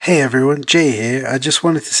Hey everyone, Jay here. I just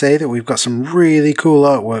wanted to say that we've got some really cool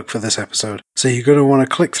artwork for this episode, so you're going to want to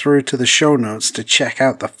click through to the show notes to check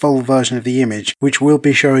out the full version of the image, which we'll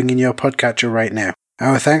be showing in your podcatcher right now.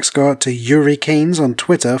 Our thanks go out to Yuri Keynes on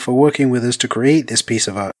Twitter for working with us to create this piece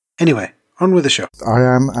of art. Anyway, on with the show. I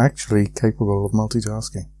am actually capable of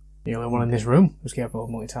multitasking. The only one in this room who's capable of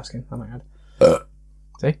multitasking, I might add.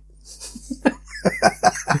 See?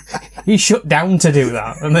 He shut down to do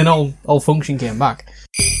that, and then all function came back.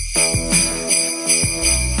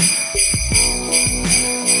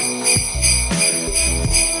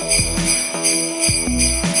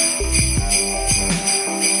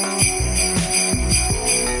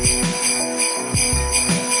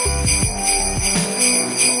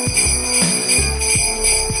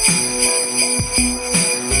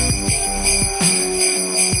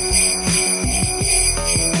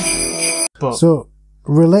 So,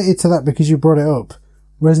 related to that, because you brought it up,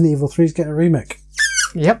 Resident Evil 3 is getting a remake.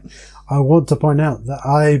 Yep. I want to point out that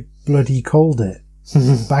I bloody called it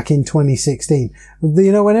back in 2016.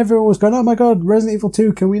 You know, when everyone was going, oh my god, Resident Evil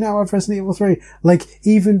 2, can we now have Resident Evil 3? Like,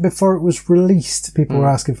 even before it was released, people were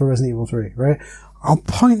asking for Resident Evil 3, right? I'll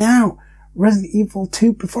point out, Resident Evil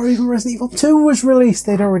 2, before even Resident Evil 2 was released,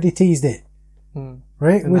 they'd already teased it.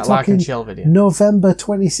 Right? In We're that Lark talking and Shell video. November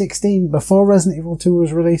 2016, before Resident Evil 2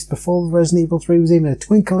 was released, before Resident Evil 3 was even a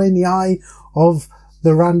twinkle in the eye of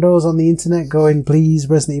the randos on the internet going, please,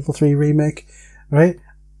 Resident Evil 3 remake, right?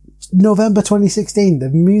 November 2016, the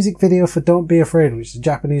music video for Don't Be Afraid, which is a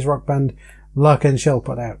Japanese rock band Lark and Shell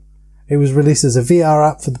put out. It was released as a VR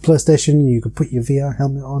app for the PlayStation. You could put your VR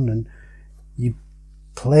helmet on and you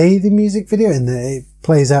play the music video and it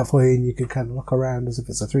plays out for you and you can kind of look around as if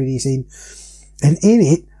it's a 3D scene. And in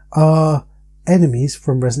it are enemies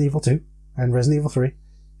from Resident Evil 2 and Resident Evil 3,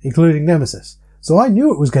 including Nemesis. So I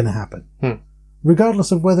knew it was going to happen.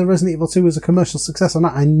 Regardless of whether Resident Evil 2 was a commercial success or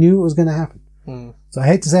not, I knew it was going to happen. So I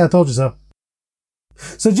hate to say I told you so.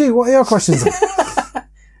 So, G, what are your questions?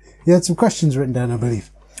 You had some questions written down, I believe.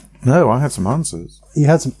 No, I had some answers. You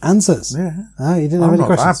had some answers? Yeah. Ah, you didn't have any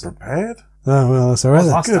questions? I'm not that prepared. Oh, well, that's alright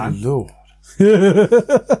then. Last time. Good lord.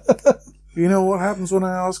 You know what happens when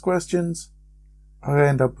I ask questions? I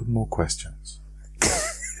end up with more questions.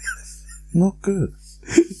 Not good.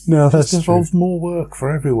 No, that's It involves more work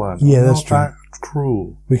for everyone. Yeah, I'm that's not true. that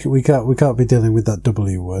cruel. We can't be dealing with that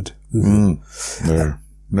W word. No.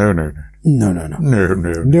 No. No.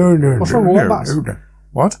 What's wrong with wombats? No.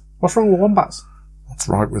 What? What's wrong with wombats? What's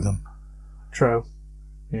right with them? True.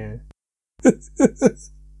 Yeah.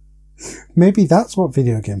 Maybe that's what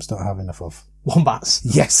video games don't have enough of. Wombats.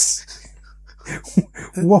 Yes.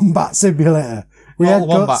 Wombat Simulator. We Mortal had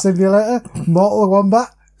Goat Wombat. Simulator, Mortal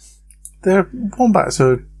Wombat. Wombats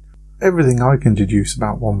are... Everything I can deduce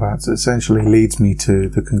about wombats essentially leads me to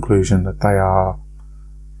the conclusion that they are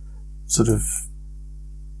sort of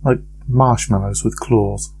like marshmallows with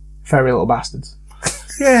claws. Fairy little bastards.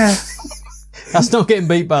 Yeah. That's not getting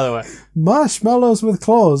beat, by the way. Marshmallows with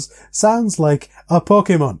claws sounds like a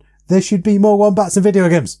Pokemon. There should be more wombats in video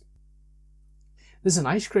games. There's an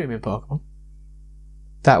ice cream in Pokemon.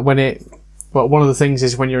 That one of the things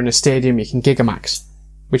is when you're in a stadium, you can Gigamax,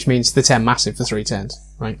 which means they turn massive for 3 turns,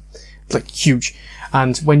 right? It's like huge.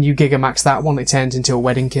 And when you Gigamax that one, it turns into a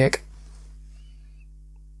wedding cake.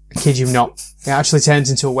 I kid you not. It actually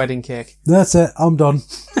turns into a wedding cake. That's it. I'm done.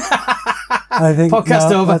 I think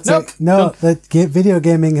Podcast over. That's Nope. it. No, Done. video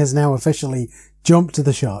gaming has now officially jumped to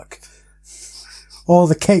the shark. Or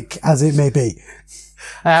the cake, as it may be.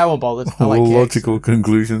 I won't bother. I like All cakes. logical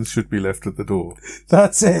conclusions should be left at the door.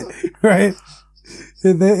 That's it, right?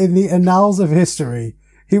 In the annals of history,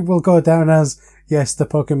 it will go down as, yes, the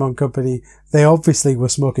Pokemon Company, they obviously were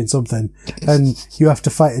smoking something, and you have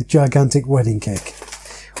to fight a gigantic wedding cake.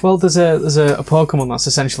 Well, there's a Pokemon that's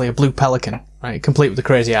essentially a blue pelican, right? Complete with the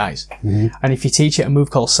crazy eyes. And if you teach it a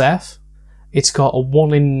move called Surf, it's got a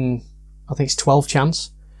 1 in, I think it's 12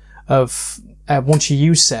 chance of, once you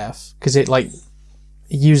use Surf, because it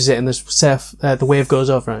uses it and the wave goes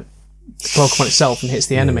over the Pokemon itself and hits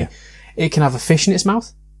the enemy. It can have a fish in its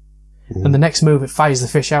mouth. And the next move, it fires the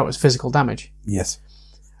fish out as physical damage. Yes.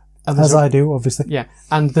 And As I do, obviously. yeah,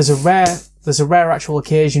 and there's a rare actual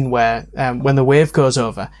occasion where, when the wave goes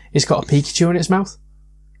over, it's got a Pikachu in its mouth.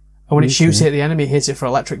 And when it shoots it at the enemy, it hits it for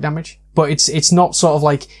electric damage. But it's not sort of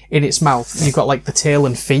like in its mouth. You've got like the tail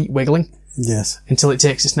and feet wiggling Yes. until it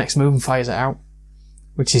takes its next move and fires it out.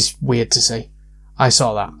 Which is weird to see. I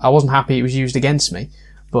saw that. I wasn't happy it was used against me,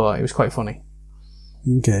 but it was quite funny.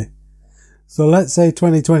 Okay. So let's say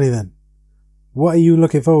 2020 then. What are you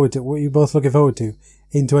looking forward to? What are you both looking forward to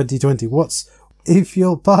in 2020? If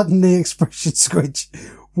you'll pardon the expression, Squidge,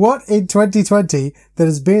 What in 2020 that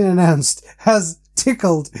has been announced has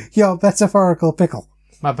tickled your metaphorical pickle?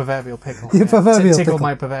 My proverbial pickle. Your proverbial Tickle pickle.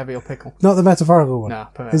 my proverbial pickle. Not the metaphorical one. No,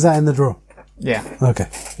 proverbial. Is that in the drawer? Yeah. Okay.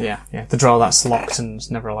 Yeah. The drawer that's locked and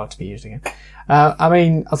is never allowed to be used again. I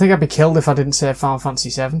mean, I think I'd be killed if I didn't say Final Fantasy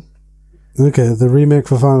VII. Okay, the remake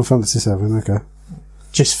for Final Fantasy VII, okay.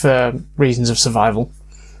 Just for reasons of survival.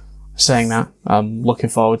 Saying that, I'm looking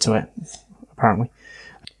forward to it, apparently.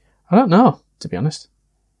 I don't know, to be honest.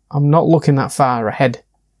 I'm not looking that far ahead.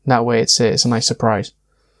 That way it's a nice surprise.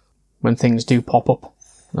 When things do pop up,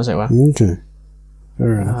 as it were. Okay.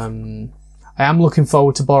 Fair enough. I am looking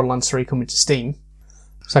forward to Borderlands 3 coming to Steam,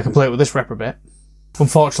 so I can play it with this reprobate.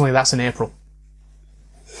 Unfortunately, that's in April.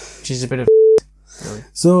 Which is a bit of really.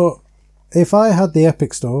 So, if I had the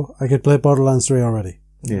Epic Store, I could play Borderlands 3 already.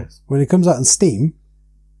 Yes. When it comes out on Steam,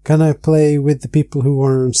 can I play with the people who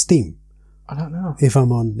are on Steam I don't know. if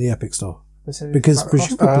I'm on the Epic Store? They said Because it's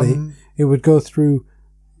right across- presumably it would go through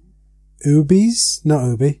Ubi's, not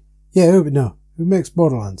Ubi. Yeah, Ubi, no. Who makes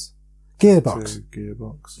Borderlands? Gearbox. To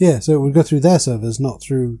Gearbox. Yeah, so it would go through their servers, not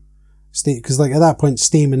through Steam. Because like at that point,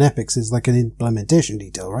 Steam and Epic's is like an implementation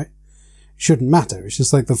detail, right? Shouldn't matter. It's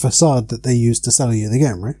just like the facade that they use to sell you the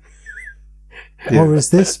game, right? Yeah. Or is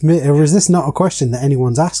this not a question that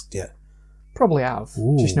anyone's asked yet? Probably have.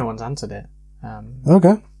 Ooh. Just no one's answered it.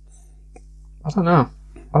 Okay. I don't know.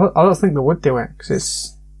 I don't think they would do it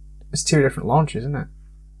because it's two different launches, isn't it?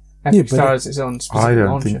 Epic Yeah, but Star has its own specific I don't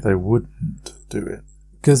launcher. think they wouldn't do it.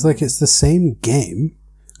 Because like it's the same game.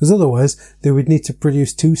 Because otherwise they would need to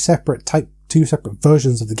produce two separate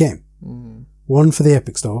versions of the game. One for the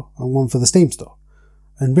Epic Store and one for the Steam Store.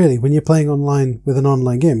 And really, when you're playing online with an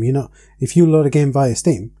online game, if you load a game via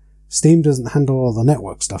Steam, Steam doesn't handle all the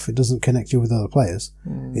network stuff. It doesn't connect you with other players.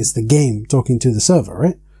 It's the game talking to the server,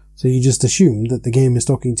 right? So you just assume that the game is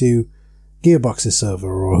talking to Gearbox's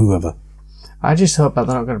server or whoever. I just hope that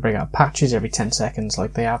they're not going to bring out patches every 10 seconds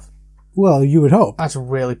like they have. Well, you would hope. That's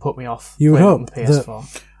really put me off. You would playing on hope the that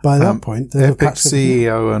PS4. by that point, the Epic patch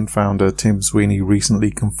CEO and founder Tim Sweeney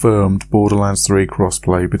recently confirmed Borderlands 3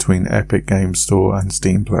 crossplay between Epic Games Store and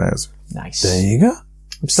Steam players. Nice. There you go.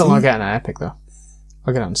 I'm still not getting an Epic though.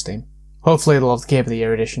 I'll get it on Steam. Hopefully they'll have the Game of the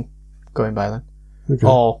Year edition going by then. Okay.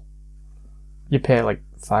 Or you pay like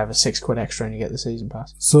 £5 or £6 extra and you get the season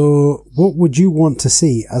pass. So, what would you want to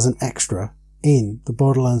see as an extra in the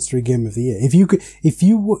Borderlands 3 Game of the Year? If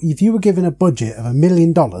you were given a budget of $1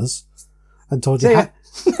 million and told you, Yeah.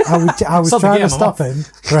 I was Stop the trying game, to I'm stop him,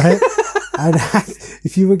 right? And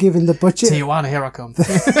if you were given the budget, Tijuana, here I come.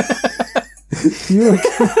 you were,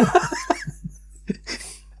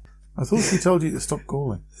 I thought he told you to stop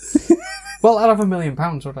calling. Well, I'd have £1 million,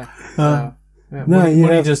 would I? Yeah, no, money you'd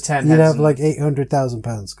have, just 10 you'd heads have and- like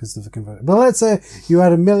 £800,000 because of the conversion. But let's say you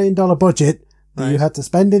had $1 million budget that you Right. had to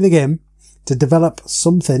spend in the game to develop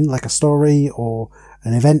something like a story or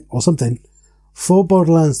an event or something for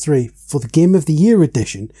Borderlands 3 for the Game of the Year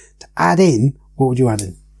edition to add in. What would you add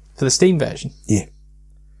in? For the Steam version. Yeah.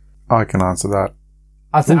 I can answer that.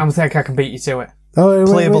 I think I can beat you to it. Oh, wait,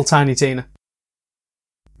 Playable wait. Tiny Tina.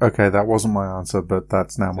 Okay, that wasn't my answer, but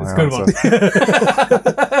that's now my It's a good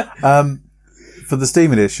answer. one. For the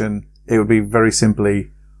Steam edition, it would be very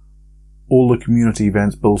simply all the community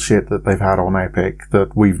events bullshit that they've had on Epic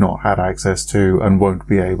that we've not had access to and won't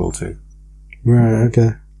be able to. Right, okay.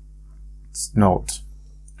 It's not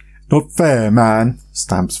fair, man.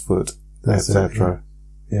 Stamps foot, That's it, etc.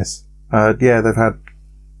 Yes. Yeah, they've had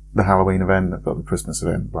the Halloween event, they've got the Christmas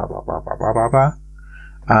event, blah, blah, blah, blah, blah, blah, blah.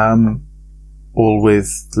 All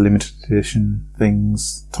with limited edition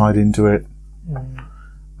things tied into it.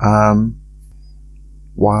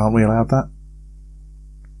 Why aren't we allowed that?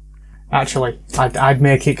 Actually, I'd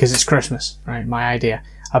make it because it's Christmas, right? My idea.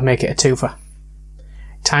 I'd make it a twofer.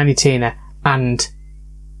 Tiny Tina and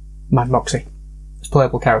Mad Moxie as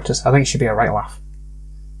playable characters. I think it should be a right laugh.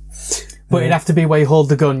 But it'd have to be where you hold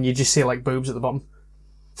the gun, you just see like boobs at the bottom.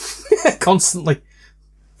 Constantly.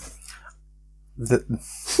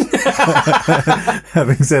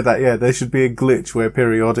 Having said that, yeah, there should be a glitch where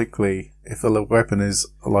periodically, if the weapon is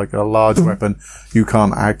like a large weapon, you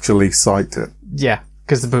can't actually sight it. Yeah,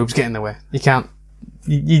 because the boobs get in the way. You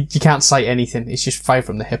can't sight anything. It's just fire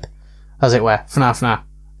from the hip, as it were. FNAF.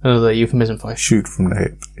 Another euphemism for it. Shoot from the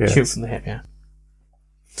hip. Yes. Shoot from the hip, yeah.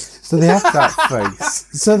 So they have that face.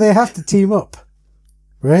 so they have to team up,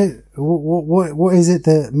 right? What is it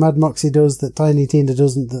that Mad Moxie does that Tiny Tina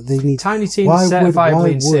doesn't? That they need. Tiny Tina's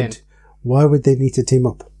certifiably insane. Why would they need to team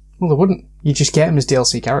up? Well, they wouldn't. You just get them as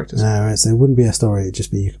DLC characters. Right, so it wouldn't be a story. It'd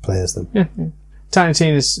just be you could play as them. Yeah. Tiny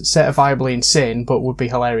Tina's certifiably insane, but would be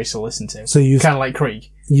hilarious to listen to. So you've Kind of like Krieg.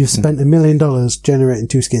 spent $1 million generating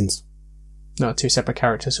 2 skins. No, 2 separate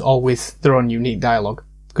characters, all with their own unique dialogue,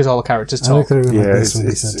 because all the characters I talk like that even like Yeah, this one, he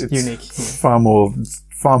it's said. unique. far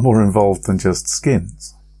more involved than just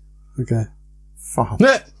skins. Okay. Far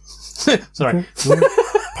Sorry.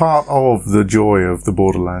 part of the joy of the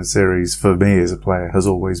Borderlands series for me as a player has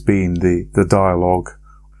always been the dialogue,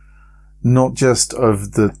 not just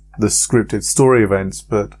of the scripted story events,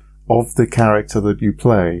 but of the character that you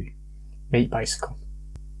play. Meat bicycle.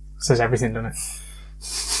 Says everything, doesn't it?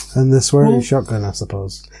 And the swearing shotgun, I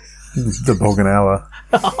suppose. The Boganella.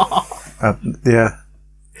 Yeah.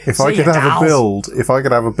 If I See could ya, have dolls.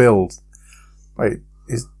 a build. Wait,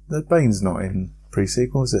 is the Bane's not in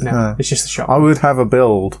pre-sequel, is it? No, it's just the shot. I would have a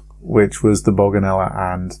build which was the Boganella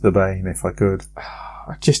and the Bane if I could.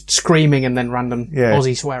 Just screaming and then random Yeah.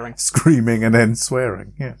 Aussie swearing. Screaming and then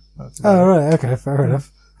swearing. Yeah. Oh, right, okay, fair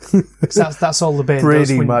enough. 'Cause that's all the Bane does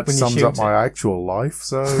Pretty when, much when you sums shoot up my it. actual life,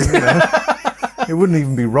 so, you know. It wouldn't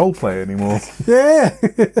even be roleplay anymore. Yeah!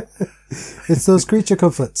 It's those creature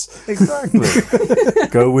comforts. Exactly.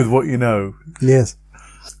 Go with what you know. Yes.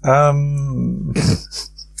 I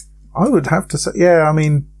would have to say, yeah, I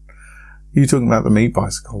mean, you talking about the meat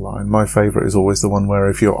bicycle line. My favourite is always the one where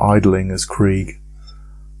if you're idling as Krieg,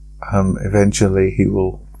 eventually he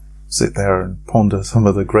will sit there and ponder some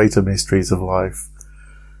of the greater mysteries of life.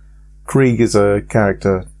 Krieg is a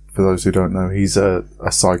character, for those who don't know, he's a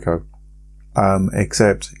psycho.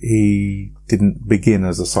 Except he didn't begin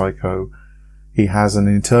as a psycho. He has an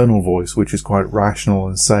internal voice which is quite rational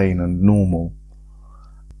and sane and normal.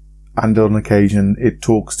 And on occasion it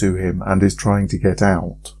talks to him and is trying to get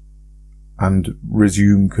out and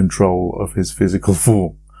resume control of his physical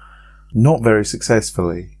form. Not very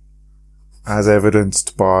successfully, as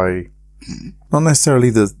evidenced by not necessarily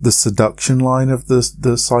the seduction line of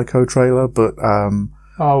the Psycho trailer, but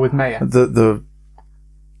With Maya. the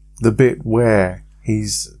bit where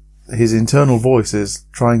his internal voice is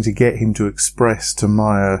trying to get him to express to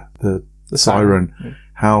Maya the siren Yeah.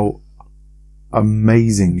 how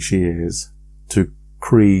amazing she is to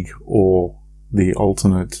Krieg, or the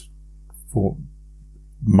alternate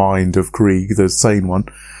mind of Krieg, the sane one.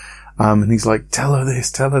 And he's like, tell her this,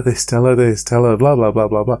 tell her this, tell her this, tell her blah, blah, blah,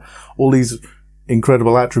 blah, blah. All these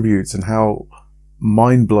incredible attributes and how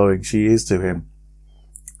mind-blowing she is to him.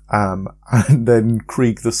 And then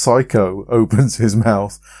Krieg the Psycho opens his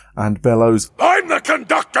mouth and bellows, I'm the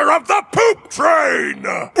conductor of the poop train!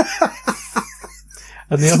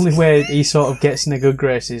 And the only way he sort of gets in a good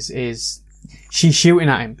graces is she's shooting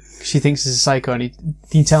at him. She thinks he's a psycho, and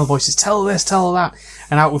the internal voice says, tell her this, tell her that.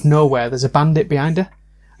 And out of nowhere, there's a bandit behind her.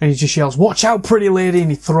 And he just yells, watch out, pretty lady, and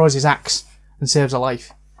he throws his axe and saves her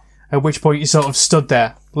life. At which point he sort of stood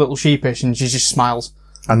there, a little sheepish, and she just smiles.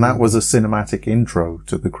 and that was a cinematic intro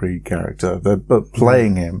to the Krieg character. But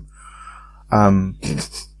playing him,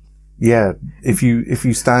 yeah, if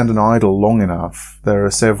you stand and idle long enough, there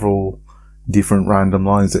are several different random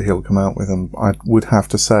lines that he'll come out with, and I would have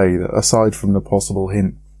to say that aside from the possible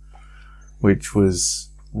hint, which was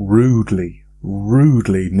rudely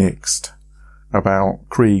nixed about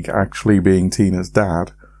Krieg actually being Tina's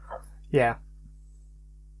dad, Yeah.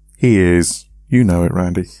 he is. You know it,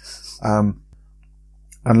 Randy.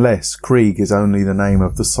 Unless Krieg is only the name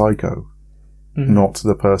of the psycho, not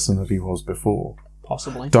the person that he was before.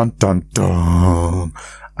 Possibly. Dun dun dun.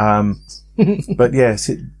 But yes,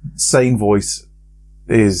 Sane Voice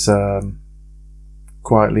is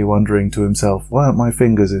quietly wondering to himself, why aren't my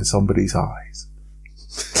fingers in somebody's eyes?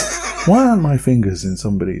 Why aren't my fingers in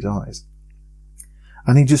somebody's eyes?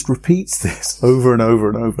 And he just repeats this over and over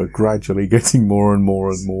and over, gradually getting more and more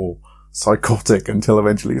and more psychotic until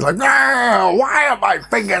eventually he's like, no, why are my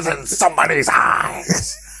fingers in somebody's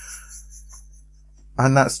eyes?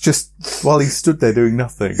 And that's just while he stood there doing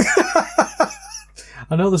nothing.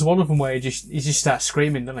 I know there's one of them where he just starts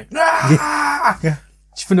screaming, doesn't he? Yeah.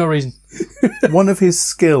 Just for no reason. One of his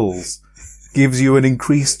skills gives you an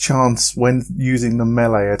increased chance when using the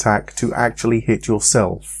melee attack to actually hit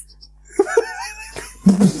yourself.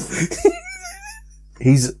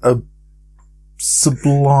 He's a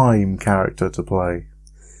sublime character to play.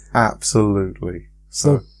 Absolutely.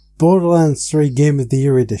 So, Borderlands 3 Game of the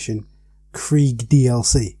Year Edition, Krieg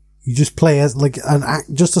DLC. You just play as like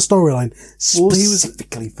just a storyline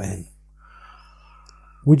specifically for him.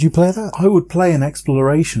 Would you play that? I would play an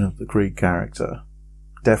exploration of the Krieg character.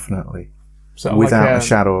 Definitely. So Without like a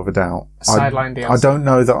shadow of a doubt. sideline DLC. I don't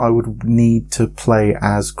know that I would need to play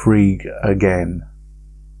as Krieg again.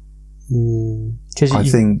 I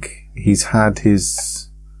think he's had his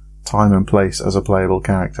time and place as a playable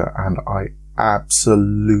character, and I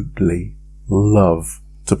absolutely love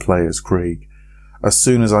to play as Krieg. As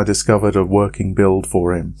soon as I discovered a working build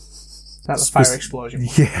for him. That's the fire explosion.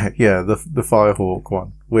 Yeah, the Firehawk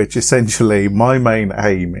one. Which essentially, my main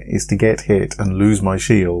aim is to get hit and lose my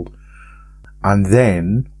shield. And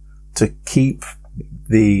then to keep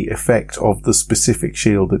the effect of the specific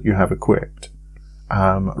shield that you have equipped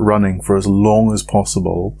running for as long as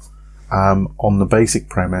possible, on the basic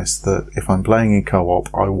premise that if I'm playing in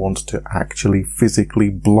co-op, I want to actually physically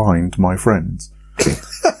blind my friends.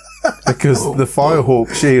 Because the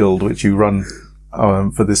Firehawk shield, which you run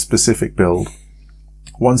for this specific build,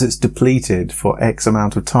 once it's depleted for X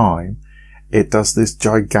amount of time, it does this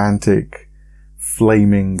gigantic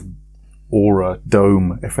flaming aura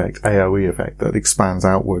dome effect, AoE effect, that expands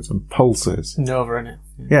outwards and pulses. Nova, innit?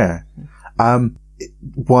 Yeah.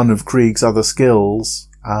 One of Krieg's other skills,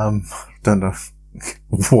 don't know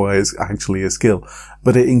why it's actually a skill,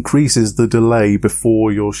 but it increases the delay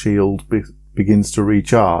before your shield begins to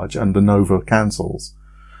recharge and the Nova cancels.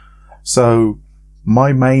 So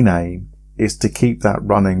my main aim is to keep that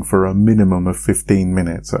running for a minimum of 15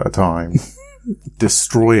 minutes at a time,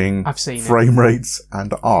 destroying frame rates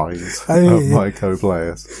and eyes of my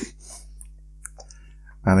co-players.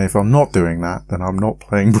 And if I'm not doing that, then I'm not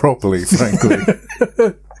playing properly, frankly.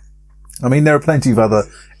 I mean, there are plenty of other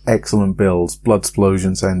excellent builds,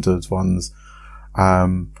 Bloodsplosion-centered ones.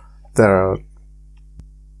 There are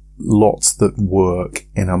lots that work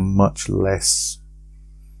in a much less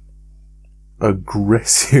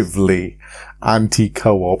aggressively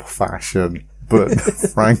anti-co-op fashion. But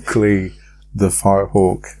frankly, the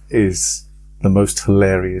Firehawk is the most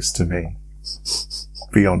hilarious to me,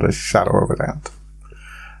 beyond a shadow of a doubt.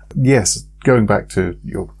 Yes, going back to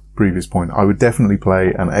your previous point, I would definitely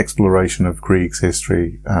play an exploration of Krieg's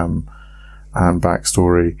history and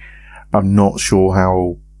backstory. I'm not sure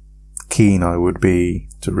how keen I would be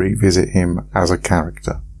to revisit him as a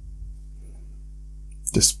character,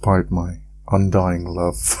 despite my undying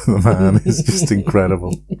love for the man. Is just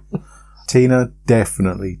incredible. Tina,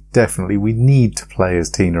 definitely, we need to play as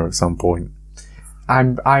Tina at some point.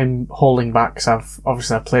 I'm holding back because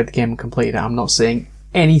I've played the game and completed it. I'm not saying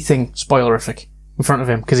anything spoilerific in front of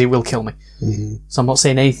him because he will kill me. Mm-hmm. So I'm not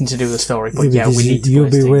saying anything to do with the story, but we need to You'll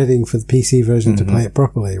play be waiting for the PC version to play it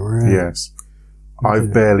properly, right? Yes.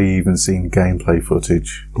 I've barely even seen gameplay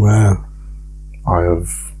footage. Wow. I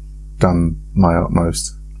have done my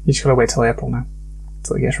utmost. You just gotta wait till April now,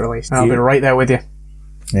 till it gets released. I'll be right there with you.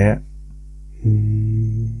 Yeah.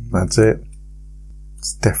 That's it.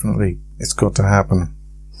 It's got to happen.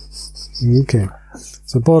 Okay.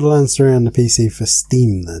 So Borderlands 3 on the PC for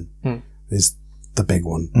Steam then is the big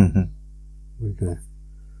one. Mm-hmm. Okay.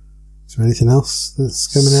 Is there anything else that's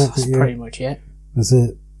coming out? That's pretty much it. That's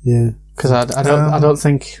it. Yeah. Because I don't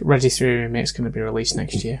think Regi 3 Remake's going to be released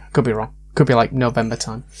next year. Could be wrong. Could be like November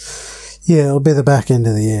time. Yeah, it'll be the back end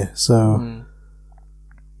of the year. So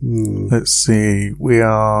let's see. We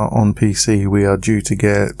are on PC. We are due to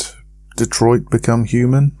get Detroit Become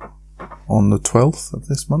Human on the 12th of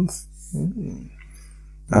this month.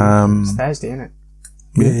 It's Thursday, isn't it?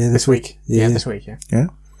 Yeah, this week. Yeah, this week, yeah. Yeah.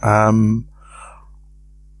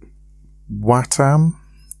 Wattam,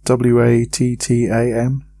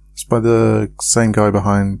 Wattam. It's by the same guy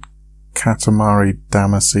behind Katamari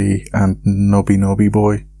Damacy and Nobi Nobi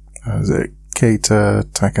Boy. Is it Keita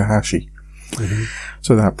Takahashi? Mm-hmm.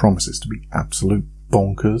 So that promises to be absolute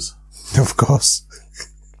bonkers. Of course.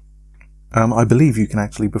 I believe you can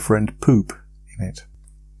actually befriend Poop in it.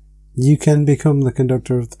 You can become the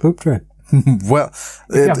conductor of the poop train. Well,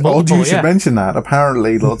 you should mention that.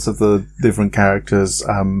 Apparently, lots of the different characters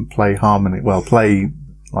play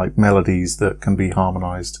like melodies that can be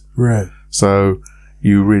harmonized. Right. So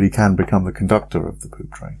you really can become the conductor of the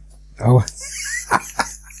poop train. Oh.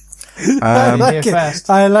 I like it.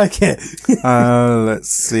 I like it. Let's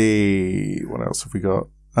see. What else have we got?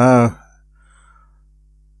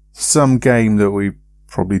 Some game that we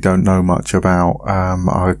probably don't know much about.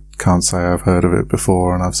 I can't say I've heard of it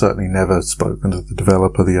before, and I've certainly never spoken to the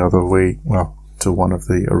developer the other week. Well, to one of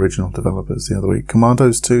the original developers the other week.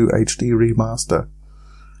 Commandos 2 HD Remaster.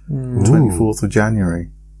 24th of January.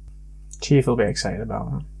 Chief will be excited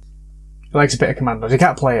about that. He likes a bit of Commandos. He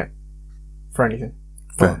can't play it for anything.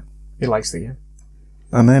 Fair. He likes the game.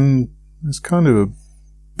 And then there's kind of a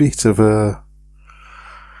bit of a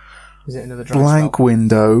Is it another blank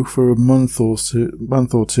window for a month or two.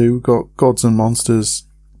 We've got Gods and Monsters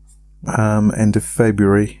end of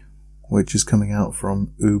February, which is coming out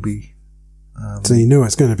from Ubi. So you know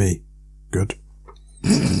it's going to be good.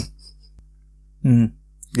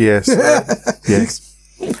 Yes. Yes.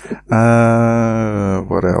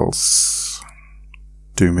 What else?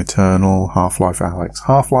 Doom Eternal, Half-Life Alyx.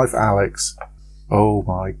 Half-Life Alyx, oh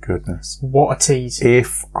my goodness. What a tease.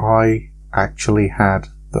 If I actually had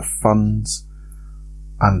the funds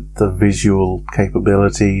and the visual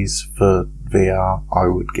capabilities for VR, I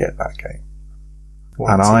would get that game.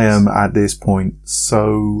 What And a I tease. am at this point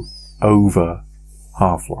so over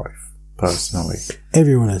Half-Life, personally.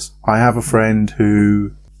 Everyone is. I have a friend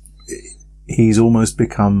who he's almost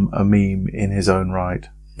become a meme in his own right.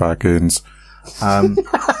 Backends.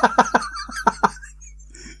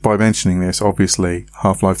 By mentioning this, obviously,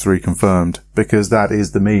 Half-Life 3 confirmed, because that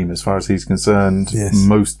is the meme as far as he's concerned. Yes.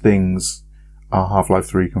 Most things are Half-Life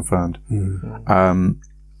 3 confirmed. We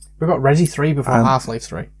got Resi 3 before Half-Life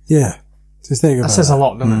 3. Yeah. Just think about That says a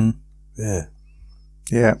lot, doesn't it? Yeah.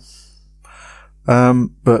 Yeah.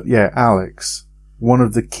 But yeah, Alyx. One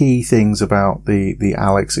of the key things about the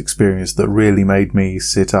Alyx experience that really made me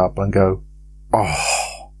sit up and go,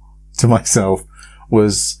 oh, to myself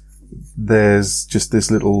was there's just this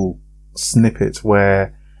little snippet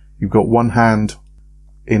where you've got one hand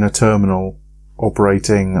in a terminal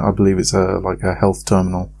operating, I believe it's like a health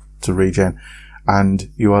terminal to regen, and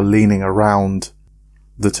you are leaning around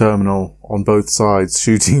the terminal on both sides,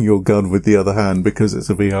 shooting your gun with the other hand because it's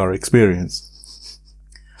a VR experience.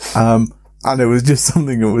 And it was just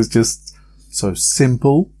something that was just so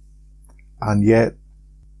simple, and yet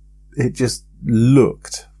it just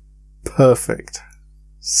looked perfect.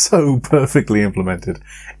 So perfectly implemented.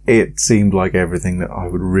 It seemed like everything that I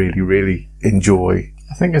would really, really enjoy.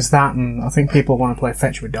 I think it's that, and I think people want to play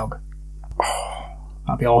Fetch with Dog.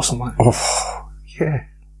 That'd be awesome, man. Oh, yeah.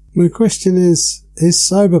 My question is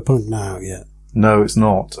Cyberpunk now out yet? No, it's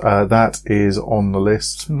not. That is on the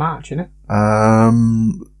list. It's March, isn't it?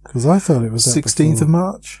 Because I thought it was out 16th before. of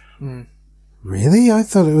March? Really? I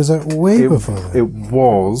thought it was out way before that. It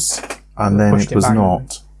was, and then pushed it it was back,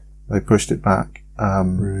 not. They pushed it back.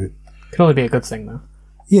 Right. Could only be a good thing, though.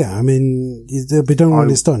 Yeah, I mean, they'll be done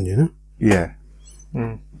when it's done, you know? Yeah.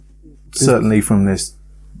 Certainly from this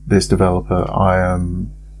developer, I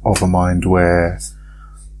am of a mind where,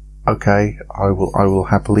 okay, I will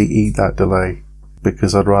happily eat that delay,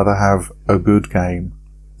 because I'd rather have a good game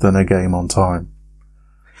than a game on time.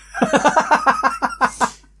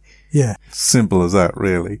 Yeah. Simple as that,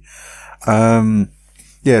 really.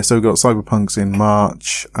 Yeah, so we've got Cyberpunk's in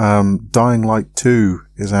March. Dying Light 2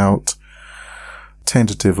 is out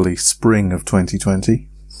tentatively spring of 2020.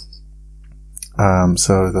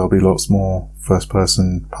 So there'll be lots more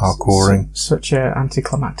first-person parkouring. Such an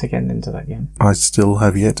anticlimactic ending to that game. I still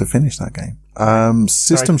have yet to finish that game.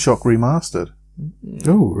 System Shock Remastered.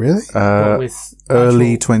 Oh, really? What with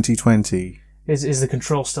Early actual- 2020. Is the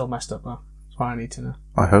control still messed up, though? That's what I need to know.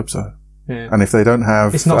 I hope so. Yeah. And if they don't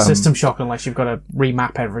have... It's not System Shock unless you've got to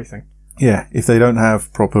remap everything. Yeah, if they don't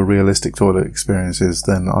have proper realistic toilet experiences,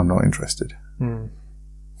 then I'm not interested.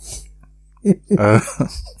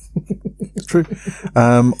 True.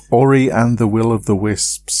 Ori and the Will of the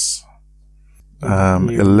Wisps.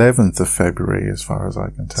 11th of February, as far as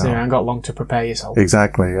I can tell. So you haven't got long to prepare yourself.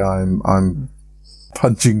 Exactly. I'm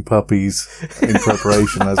punching puppies in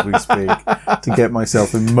preparation as we speak to get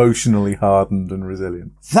myself emotionally hardened and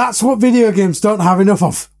resilient. That's what video games don't have enough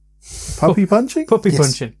of. Puppy punching? Puppy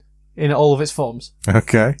punching. In all of its forms.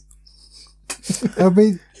 Okay. I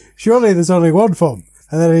mean, surely there's only one form,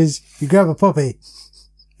 and that is you grab a puppy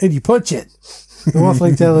and you punch it. The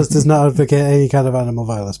Waffling Tales does not advocate any kind of animal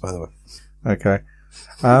violence, by the way. Okay.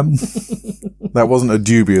 That wasn't a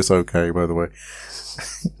dubious okay, by the way.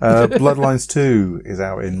 Bloodlines 2 is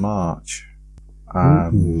out in March. I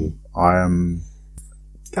am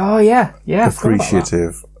Oh, yeah. Yeah. I forgot about that.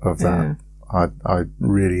 appreciative of that. I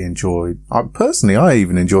really enjoyed... personally, I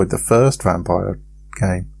even enjoyed the first vampire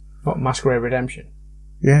game. What, Masquerade Redemption?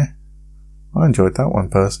 Yeah. I enjoyed that one,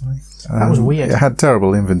 personally. That was weird. It had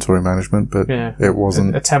terrible inventory management, but Yeah. it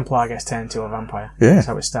wasn't... A Templar gets turned into a vampire. Yeah. That's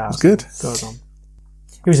how it starts. It's good. Goes on.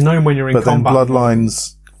 It was annoying when you're in But then combat.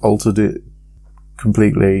 Bloodlines altered it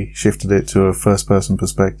completely, shifted it to a first-person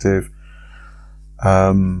perspective.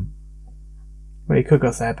 Well, you could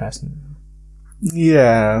go third person.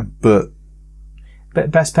 Yeah, but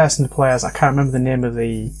But best person to play as, I can't remember the name of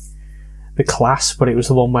the class, but it was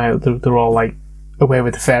the one where they're all like away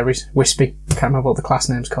with the fairies. Wispy. I can't remember what the class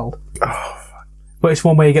name's called. But it's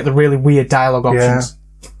one where you get the really weird dialogue options.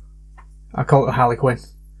 I call it Harley Quinn.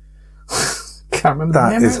 Can't remember the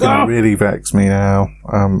that name is of it. going to really vex me now,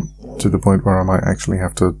 to the point where I might actually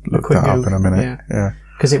have to look quick that up Google, in a minute. Yeah.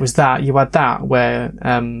 Because it was that, you had that where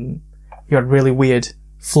you had really weird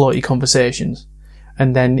floaty conversations,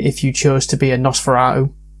 and then if you chose to be a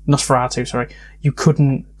Nosferatu, you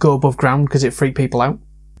couldn't go above ground because it freaked people out.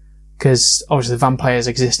 Because obviously vampires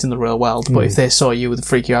exist in the real world, but if they saw you, it would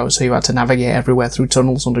freak you out, so you had to navigate everywhere through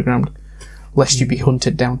tunnels underground, lest you be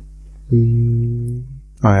hunted down.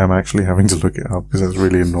 I am actually having to look it up because it's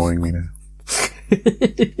really annoying me now.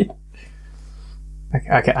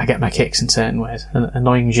 I get my kicks in certain ways.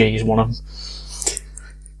 Annoying G is one of them.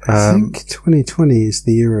 I think 2020 is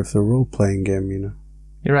the year of the role-playing game, you know.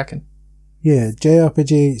 You reckon? Yeah,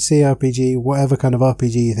 JRPG, CRPG, whatever kind of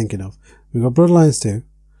RPG you're thinking of. We've got Bloodlines 2.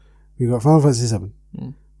 We've got Final Fantasy 7.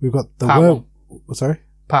 We've got the Part 1. Sorry?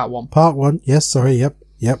 Part 1. Part 1, yes, sorry, yep,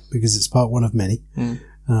 because it's part 1 of many.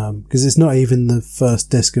 Because it's not even the first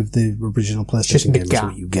disc of the original PlayStation game, is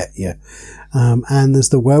what you get, yeah. And there's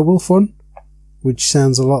the werewolf one, which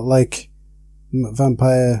sounds a lot like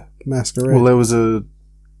Vampire Masquerade. Well, there was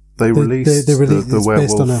They released the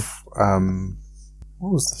werewolf.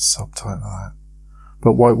 What was the subtitle of that?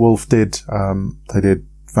 But White Wolf did. They did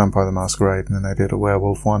Vampire the Masquerade, and then they did a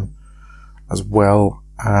werewolf one as well.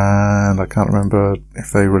 And I can't remember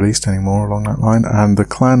if they released any more along that line. And the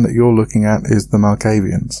clan that you're looking at is the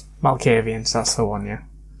Malkavians. Malkavians, that's the one, yeah.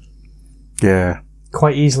 Yeah.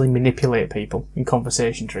 Quite easily manipulate people in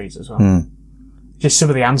conversation trees as well. Just some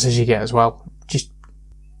of the answers you get as well. Just,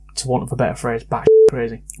 to want of a better phrase, batshit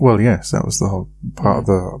crazy. Well, yes, that was the whole part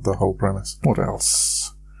of the whole premise. What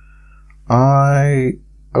else?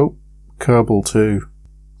 Kerbal 2.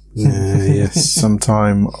 Yes.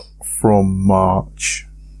 Sometime from March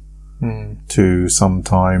to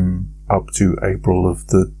sometime up to April of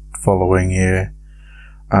the following year.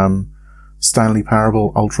 Stanley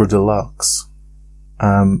Parable Ultra Deluxe.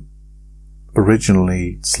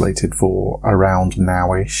 Originally slated for around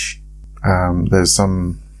nowish. There's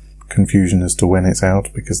some confusion as to when it's out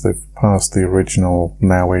because they've passed the original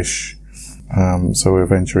nowish. So we're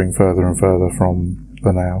venturing further and further from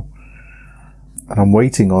the now. And I'm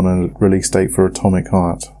waiting on a release date for Atomic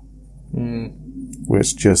Heart.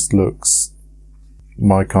 Which just looks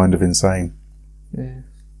my kind of insane. Yeah.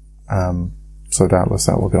 So doubtless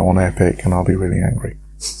that will go on Epic and I'll be really angry.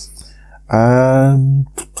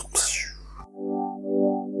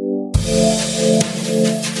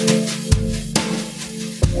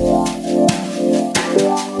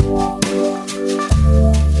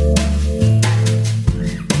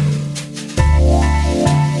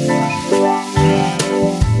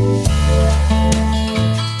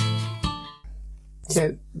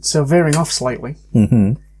 Okay, so veering off slightly.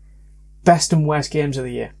 Best and worst games of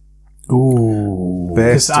the year. Ooh.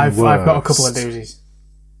 Because Best I've and got a couple of worst. doozies.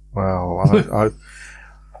 Well,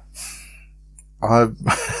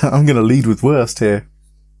 I'm going to lead with worst here.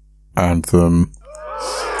 Anthem.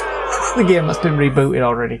 The game that's been rebooted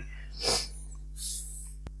already.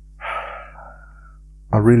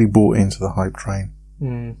 I really bought into the hype train.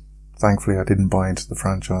 Thankfully, I didn't buy into the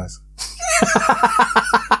franchise.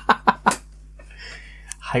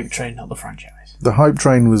 Hype train, not the franchise. The hype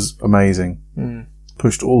train was amazing.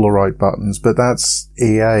 Pushed all the right buttons, but that's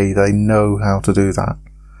EA. They know how to do that.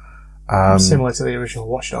 Similar to the original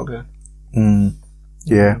Watch Dogs, then.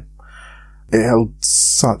 Yeah. It held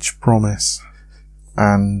such promise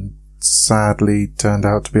and sadly turned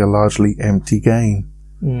out to be a largely empty game.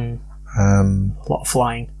 A lot of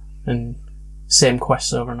flying and same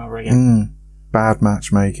quests over and over again. Bad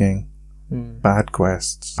matchmaking. Bad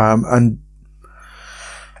quests. And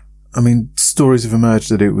I mean, stories have emerged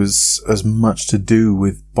that it was as much to do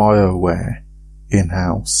with BioWare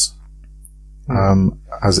in-house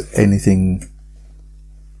as anything.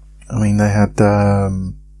 I mean, they had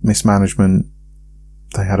mismanagement.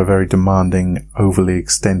 They had a very demanding, overly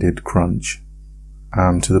extended crunch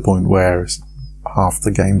to the point where half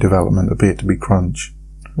the game development appeared to be crunch.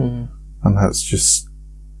 And that's just...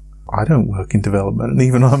 I don't work in development, and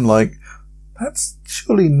even I'm like, that's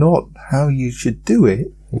surely not how you should do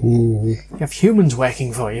it. You have humans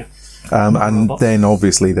working for you. And then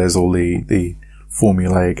obviously there's all the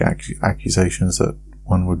formulaic accusations that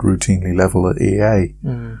one would routinely level at EA.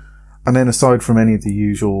 And then aside from any of the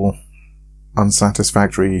usual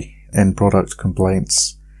unsatisfactory end product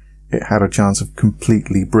complaints, it had a chance of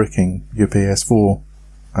completely bricking your PS4.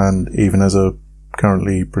 And even as a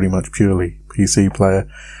currently pretty much purely PC player,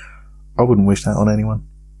 I wouldn't wish that on anyone.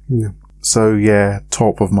 No. So yeah,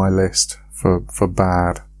 top of my list for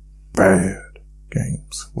bad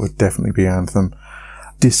games would definitely be Anthem.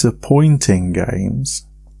 Disappointing games,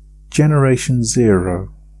 Generation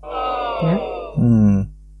Zero.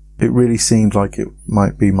 It really seemed like it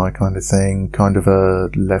might be my kind of thing, kind of a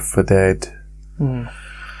Left 4 Dead,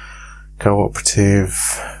 cooperative,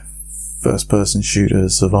 first-person shooter,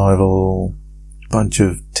 survival, bunch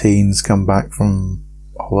of teens come back from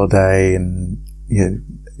holiday and,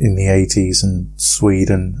 in the 80s and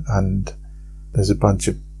Sweden, and there's a bunch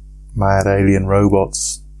of mad alien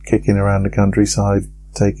robots kicking around the countryside,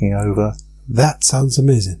 taking over. That sounds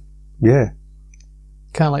amazing. Yeah.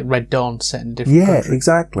 Kind of like Red Dawn set in a different Yeah, country.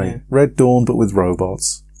 exactly. Yeah. Red Dawn, but with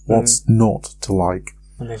robots. What's not to like?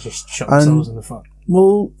 And they just shot themselves in the foot.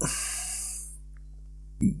 Well,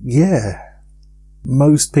 yeah.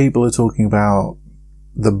 Most people are talking about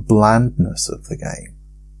the blandness of the game,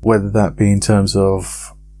 whether that be in terms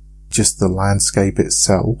of just the landscape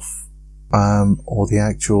itself, or the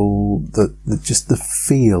actual, just the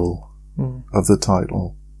feel of the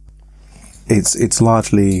title. It's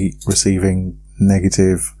largely receiving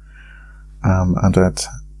negative, and at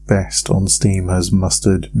best on Steam has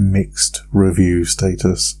mustered mixed review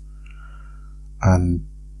status, and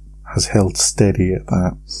has held steady at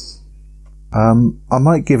that. I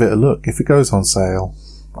might give it a look. If it goes on sale,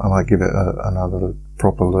 I might give it another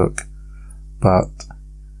proper look, but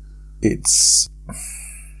it's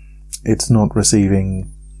not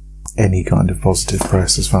receiving any kind of positive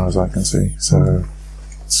press as far as I can see, so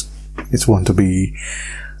it's one to be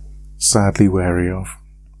sadly wary of.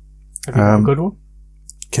 Have you got a good one?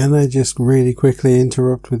 Can I just really quickly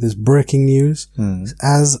interrupt with this breaking news?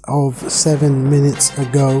 As of 7 minutes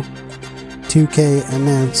ago, 2K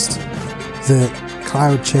announced that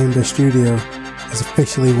Cloud Chamber Studio is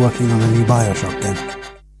officially working on a new Bioshock game.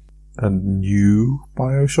 A new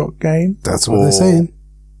Bioshock game? That's what they're saying.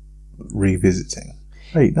 Revisiting.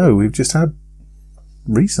 Wait, no, we've had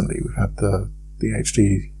the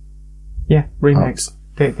HD. Yeah, remakes.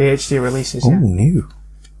 The HD releases, Oh, yeah. new.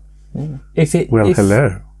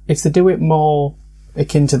 Hello. If they do it more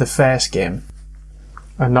akin to the first game,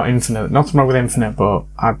 and not Infinite, nothing wrong with Infinite, but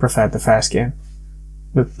I preferred the first game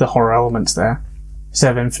with the horror elements there,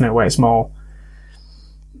 instead of Infinite where it's more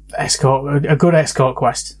a good escort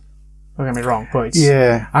quest. Don't get me wrong, but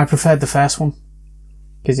I preferred the first one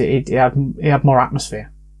because it had more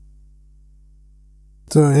atmosphere.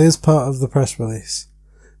 So here's part of the press release.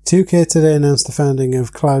 2K today announced the founding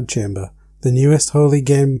of Cloud Chamber, the newest wholly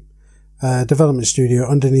game development studio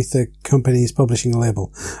underneath the company's publishing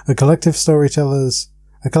label. A collective of storytellers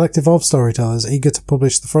eager to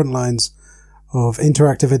publish the front lines of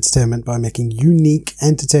interactive entertainment by making unique,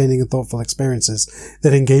 entertaining and thoughtful experiences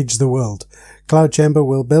that engage the world. Cloud Chamber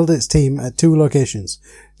will build its team at 2 locations.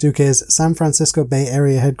 2K's San Francisco Bay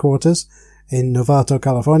Area headquarters in Novato,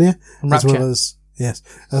 California, as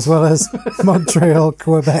well as Montreal,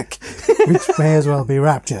 Quebec, which may as well be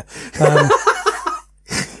Rapture.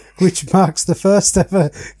 Which marks the first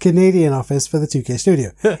ever Canadian office for the 2K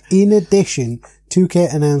studio. In addition,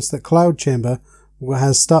 2K announced that Cloud Chamber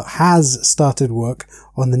has started work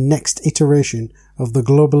on the next iteration of the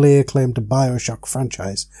globally acclaimed Bioshock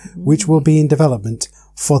franchise, which will be in development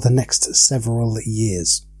for the next several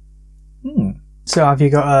years. So have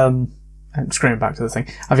you got, I'm scrolling back to the thing,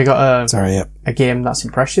 have you got a game that's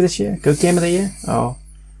impressed you this year? Good game of the year? Or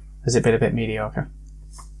has it been a bit mediocre?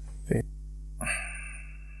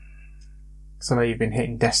 So I know you've been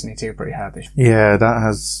hitting Destiny 2 pretty hard this year. Yeah, that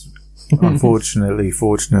has fortunately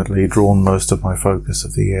drawn most of my focus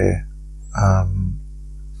of the year.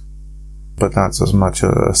 But that's as much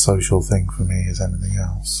a social thing for me as anything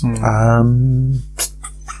else.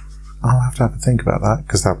 I'll have to think about that,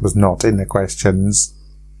 because that was not in the questions.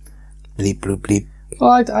 Bleep, bloop, bleep.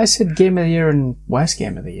 Well, I said Game of the Year and Worst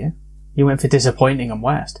Game of the Year. You went for disappointing and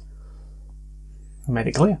worst. I made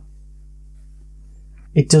it clear.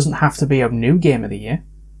 It doesn't have to be a new Game of the Year,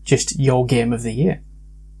 just your Game of the Year.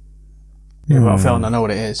 You've got a feeling I know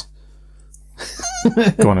what it is.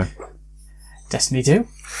 Go on then. Destiny 2?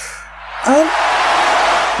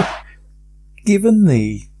 Given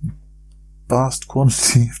the vast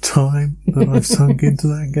quantity of time that I've sunk into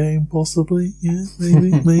that game, possibly, yeah,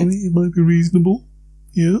 maybe it might be reasonable.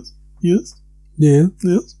 Yes. Yeah.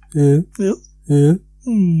 Yes. Yeah. Yes. Yeah.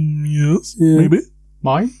 Yes. Yeah. Maybe.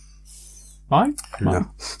 Mine?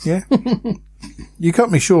 No. Yeah. You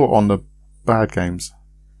cut me short on the bad games.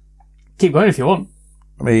 Keep going if you want.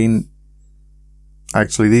 I mean,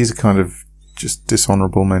 actually, these are kind of just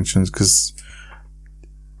dishonourable mentions, because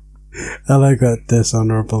I like that,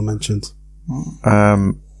 dishonourable mentions.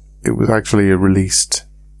 it was actually released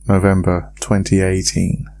November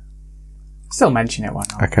 2018. Still mention it, why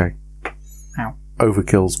not? Okay. Ow.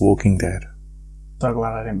 Overkill's Walking Dead. So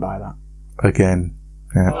glad I didn't buy that. Again.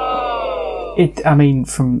 Yeah.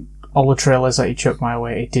 From all the trailers that he chucked my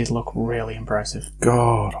way, it did look really impressive.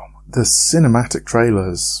 God, the cinematic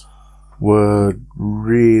trailers were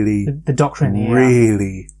really, The Doctor in the Air.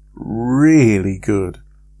 really, really good.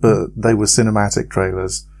 But they were cinematic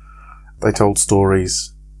trailers. They told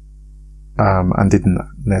stories. and didn't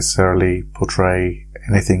necessarily portray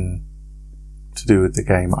anything to do with the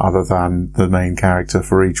game other than the main character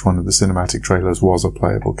for each one of the cinematic trailers was a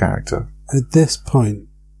playable character. At this point,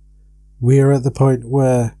 we are at the point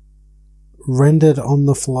where rendered on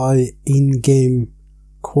the fly in-game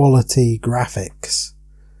quality graphics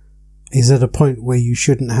is at a point where you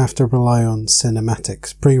shouldn't have to rely on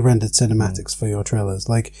cinematics, pre-rendered cinematics for your trailers.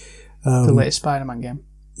 Like the latest Spider-Man game.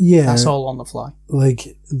 Yeah. That's all on the fly.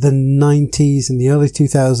 Like the 90s and the early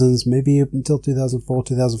 2000s, maybe up until 2004,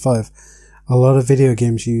 2005, a lot of video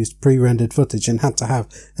games used pre-rendered footage and had to have,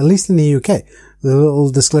 at least in the UK, the little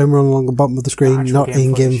disclaimer along the bottom of the screen, not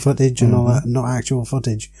in-game footage and all that, not actual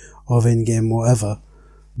footage of in-game whatever,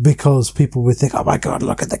 because people would think, oh my god,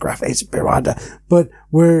 look at the graphics, but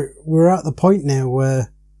we're at the point now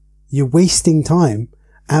where you're wasting time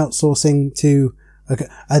outsourcing to,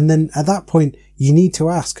 and then at that point, you need to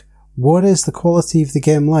ask, what is the quality of the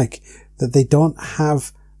game like that they don't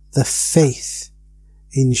have the faith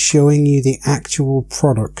in showing you the actual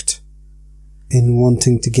product in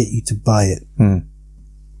wanting to get you to buy it?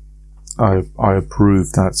 I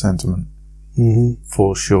approve that sentiment.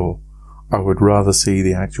 For sure. I would rather see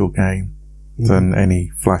the actual game than any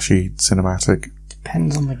flashy cinematic.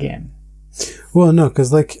 Depends on the game. Well, no,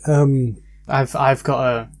 because like I've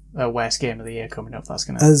got a worst game of the year coming up. That's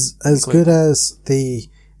gonna as good as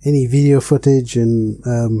any video footage and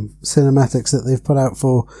cinematics that they've put out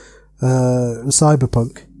for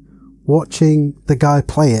Cyberpunk. Watching the guy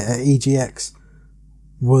play it at EGX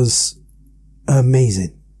was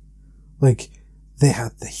amazing. Like, they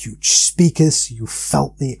had the huge speakers, you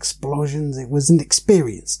felt the explosions, it was an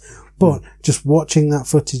experience. But just watching that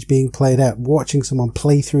footage being played out, watching someone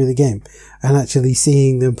play through the game, and actually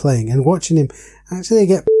seeing them playing, and watching him actually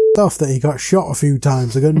get off that he got shot a few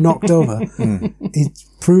times and got knocked over, it's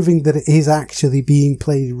proving that it is actually being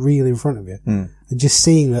played real in front of you. And just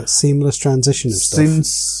seeing that seamless transition of stuff.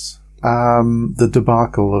 Since the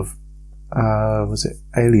debacle of, was it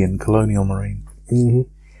Alien Colonial Marine?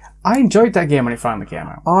 I enjoyed that game when it finally came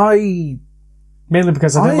out. I Mainly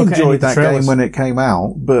because I didn't look at any enjoyed of the that trailers. game when it came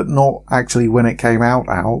out, but not actually when it came out,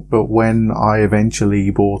 but when I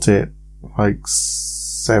eventually bought it, like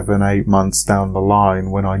 7-8 months down the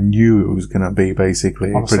line, when I knew it was going to be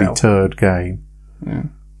basically a pretty turd game. Yeah.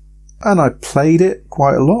 And I played it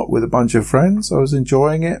quite a lot with a bunch of friends. I was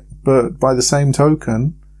enjoying it, but by the same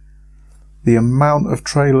token, the amount of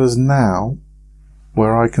trailers now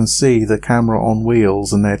where I can see the camera on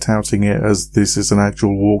wheels and they're touting it as this is an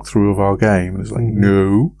actual walkthrough of our game. And it's like,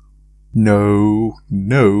 no.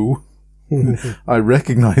 I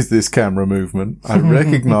recognize this camera movement. I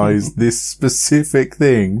recognize this specific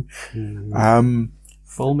thing.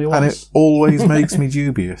 Fool me once. And it always makes me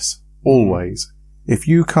dubious. Always. If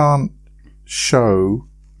you can't show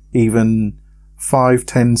even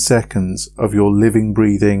 5-10 seconds of your living,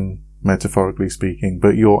 breathing, metaphorically speaking,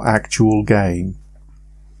 but your actual game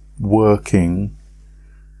working,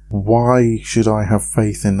 why should I have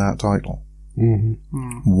faith in that title?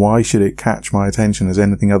 Why should it catch my attention as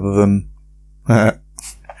anything other than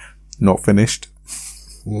not finished?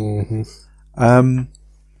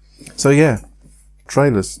 So yeah,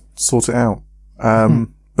 trailers, sort it out.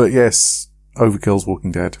 But yes, Overkill's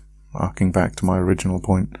Walking Dead, harking back to my original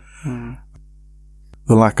point.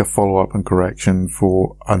 The lack of follow-up and correction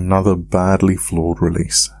for another badly flawed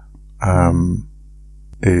release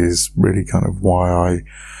is really kind of why I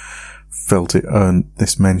felt it earned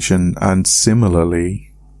this mention, and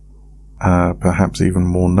similarly, perhaps even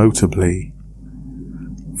more notably,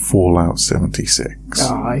 Fallout 76.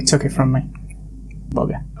 Oh, he took it from me.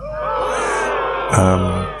 Bugger.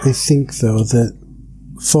 I think, though, that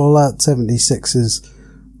Fallout 76's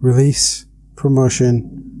release,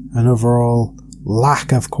 promotion, and overall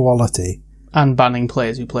lack of quality, And banning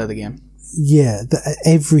players who play the game. yeah,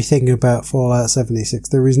 everything about Fallout 76,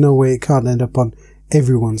 there is no way it can't end up on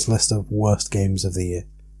everyone's list of worst games of the year.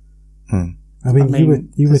 I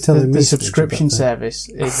mean, you were telling me the subscription service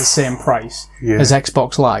is the same price Yeah. as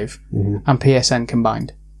Xbox Live and PSN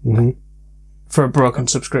combined for a broken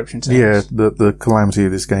subscription service. Yeah, the calamity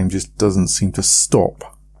of this game just doesn't seem to stop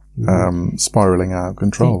spiraling out of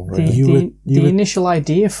control. Really. The initial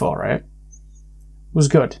idea for it was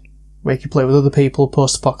good. Where you could play with other people,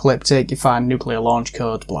 post-apocalyptic, you find nuclear launch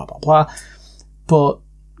codes, blah, blah, blah. But,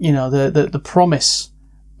 you know, the promise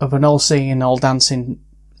of an all-singing, all-dancing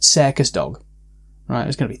circus dog, right, it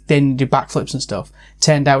was going to be thin, do backflips and stuff,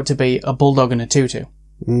 turned out to be a bulldog and a tutu.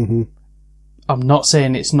 I'm not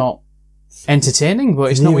saying it's not entertaining, but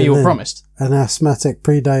it's not what you were promised. An asthmatic,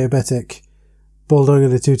 pre-diabetic bulldog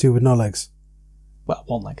and a tutu with no legs. Well,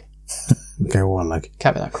 one leg. Okay, one leg.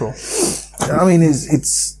 Can't be that cruel. I mean,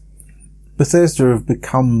 it's Bethesda have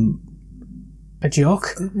become A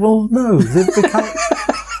joke? well, no, they've become.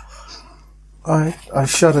 I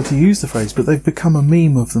shudder to use the phrase, but they've become a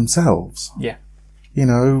meme of themselves. Yeah. You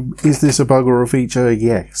know, is this a bug or a feature?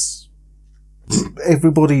 Yes.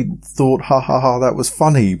 Everybody thought, ha ha ha, that was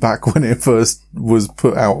funny back when it first was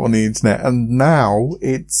put out on the internet, and now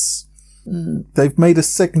they've made a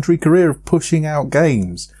secondary career of pushing out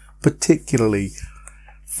games, particularly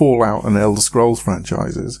Fallout and Elder Scrolls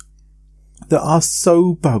franchises, that are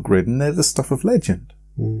so bug-ridden, they're the stuff of legend.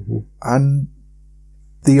 Mm-hmm. And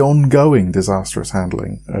the ongoing disastrous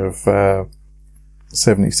handling of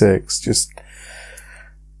 76 just,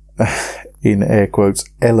 in air quotes,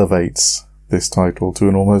 elevates this title to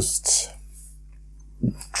an almost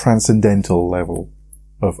transcendental level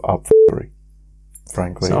of upfuckery,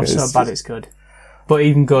 frankly. So bad it's good. But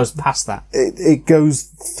even goes past that. It goes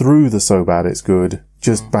through the so bad it's good,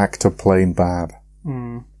 just back to plain bad.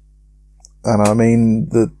 And I mean,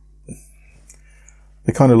 they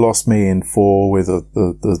kind of lost me in 4 with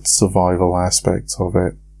the survival aspects of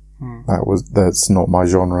it. That's not my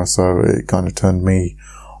genre, so it kind of turned me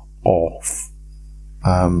off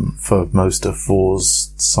for most of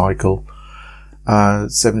 4's cycle.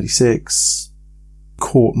 76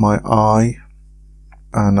 caught my eye,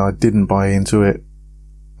 and I didn't buy into it,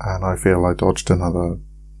 and I feel I dodged another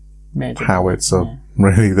Major. howitzer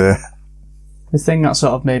really there. The thing that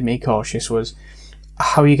sort of made me cautious was,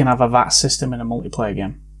 how are you going to have a VAT system in a multiplayer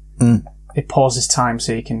game? It pauses time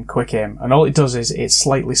so you can quick aim, and all it does is it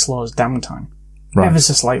slightly slows down time. Right. Ever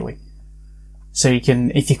so slightly. So you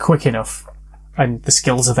can, if you're quick enough, and the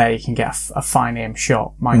skills are there, you can get a fine aim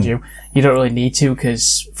shot, mind you. You don't really need to,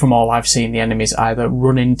 because from all I've seen, the enemies either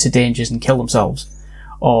run into dangers and kill themselves,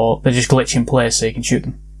 or they just glitch in place so you can shoot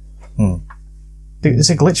them. It's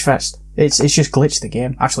a glitch fest. It's just glitched the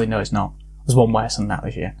game. Actually, no, it's not. There's one worse than that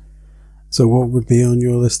this year. So what would be on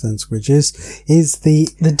your list then, Squidge? Is the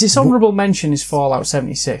dishonourable mention is Fallout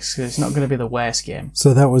 76, because it's not going to be the worst game.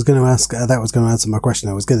 So that was going to answer my question.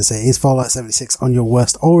 I was going to say, is Fallout 76 on your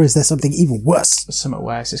worst, or is there something even worse? There's something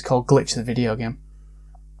worse. It's called Glitch the Video Game.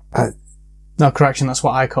 No, correction, that's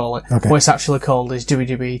what I call it. Okay. What it's actually called is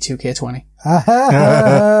WWE 2K20.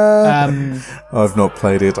 I've not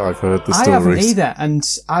played it, I've heard the stories. I haven't either, and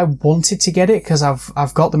I wanted to get it because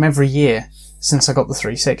I've got them every year since I got the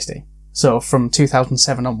 360. So from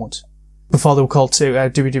 2007 onwards, before they were called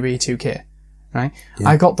WWE 2K, right? Yeah.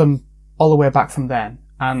 I got them all the way back from then,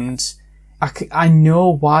 and I know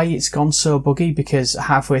why it's gone so buggy, because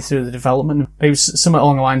halfway through the development, it was something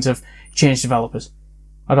along the lines of change developers.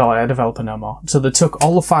 I don't like a developer no more. So they took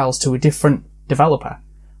all the files to a different developer,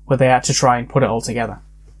 where they had to try and put it all together.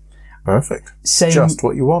 Perfect. Just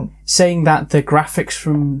what you want. Saying that the graphics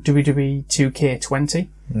from WWE 2K20,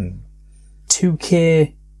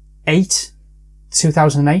 2K8,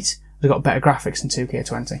 2008, they got better graphics than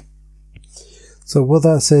 2K20. So what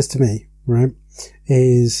that says to me, right,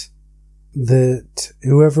 is that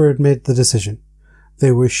whoever had made the decision,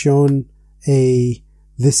 they were shown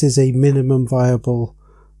this is a minimum viable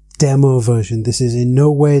demo version. This is in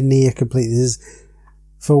nowhere near complete. This is,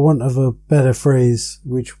 for want of a better phrase,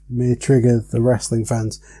 which may trigger the wrestling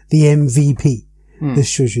fans, the MVP. This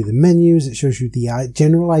shows you the menus, it shows you the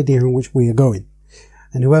general idea in which we are going.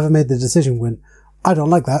 And whoever made the decision went, I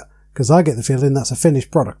don't like that, because I get the feeling that's a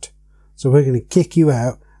finished product. So we're going to kick you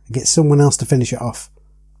out and get someone else to finish it off.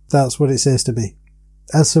 That's what it says to me,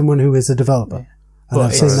 as someone who is a developer. Yeah. And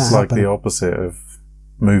I've seen that it's like happen. the opposite of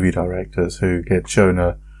movie directors who get shown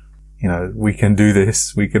we can do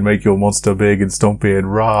this, we can make your monster big and stompy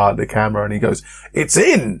and rah at the camera, and he goes, it's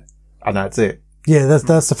in! And that's it. Yeah,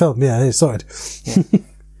 that's the film. Yeah, it's sorted. Yeah.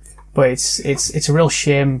 But it's a real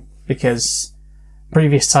shame, because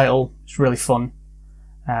previous title is really fun.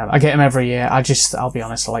 I get him every year. I'll be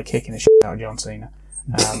honest, I like kicking the shit out of John Cena.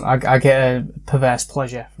 I get a perverse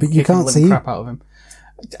pleasure from but you kicking can't the living see crap out of him.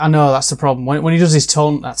 I know, that's the problem. When he does his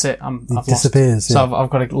taunt, that's it. I've disappears. Lost. So I've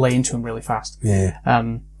got to lay into him really fast. Yeah.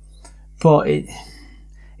 But it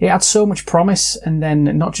had so much promise, and then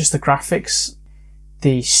not just the graphics,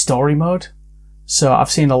 the story mode. So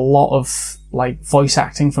I've seen a lot of voice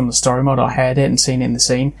acting from the story mode, or heard it and seen it in the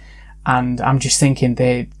scene, and I'm just thinking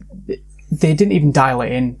they didn't even dial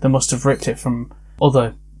it in. They must have ripped it from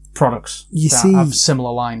other products that have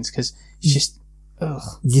similar lines, because it's just ugh.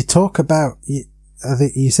 You talk about I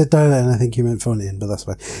think you said dial it in, I think you meant phone in, but that's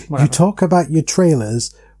fine. Whatever. You talk about your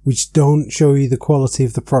trailers which don't show you the quality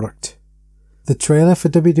of the product. The trailer for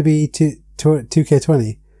WWE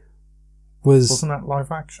 2K20 wasn't that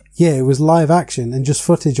live action? Yeah, it was live action and just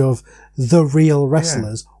footage of the real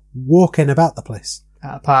wrestlers walking about the place.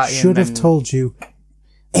 at a party. Should have told you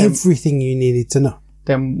everything you needed to know.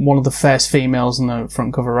 Then one of the first females in the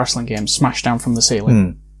front cover wrestling game smashed down from the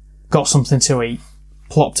ceiling, got something to eat,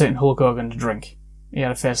 plopped it in Hulk Hogan to drink. He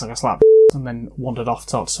had a face like a slap, and then wandered off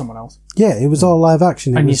to talk to someone else. Yeah, it was all live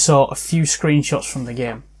action. You saw a few screenshots from the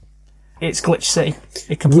game. It's Glitch City.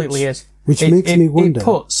 It completely is. Which makes me wonder. It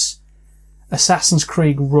puts Assassin's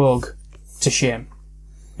Creed Rogue to shame.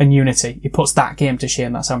 And Unity. It puts that game to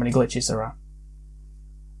shame. That's how many glitches there are.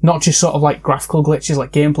 Not just sort of like graphical glitches,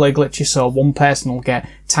 like gameplay glitches, so one person will get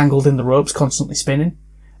tangled in the ropes constantly spinning,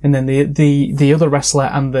 and then the other wrestler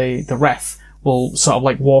and the ref will sort of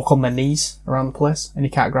like walk on their knees around the place, and you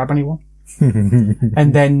can't grab anyone.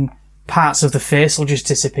 And then parts of the face will just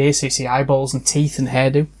disappear, so you see eyeballs and teeth and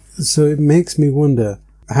hairdo. So it makes me wonder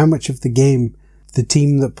how much of the game the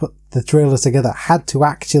team that put the trailer together had to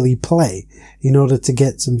actually play in order to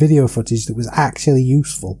get some video footage that was actually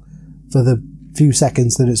useful for the few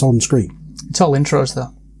seconds that it's on screen. It's all intros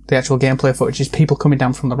though. The actual gameplay footage is people coming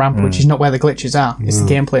down from the ramp, which is not where the glitches are. It's the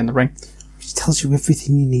gameplay in the ring. It tells you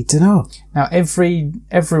everything you need to know. Now every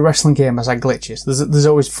wrestling game has had glitches. There's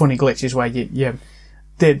always funny glitches where you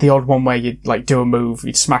the odd one where you like do a move,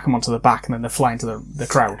 you'd smack them onto the back and then they fly into the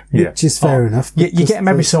crowd. Yeah. Which is fair enough. You get them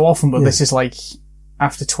every so often, but this is like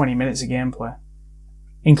after 20 minutes of gameplay,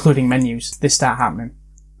 including menus, they start happening.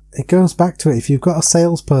 It goes back to it. If you've got a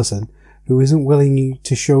salesperson who isn't willing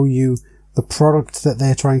to show you the product that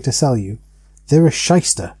they're trying to sell you, they're a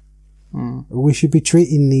shyster. We should be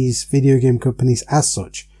treating these video game companies as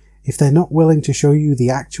such. If they're not willing to show you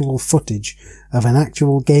the actual footage of an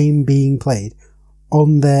actual game being played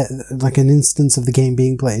on their, like an instance of the game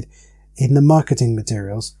being played in the marketing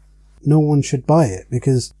materials, no one should buy it,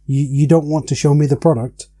 because you don't want to show me the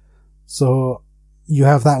product, so you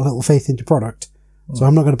have that little faith in your product, so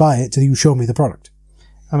I'm not going to buy it till you show me the product.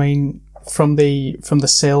 I mean, from the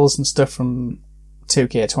sales and stuff from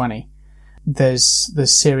 2K20, there's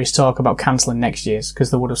serious talk about cancelling next year's,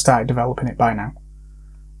 because they would have started developing it by now.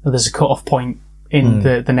 There's a cut-off point in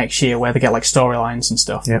the next year where they get like storylines and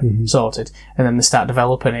stuff sorted, and then they start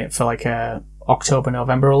developing it for like a October,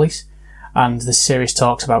 November release, and there's serious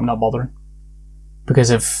talks about not bothering because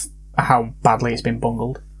of how badly it's been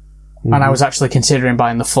bungled. And I was actually considering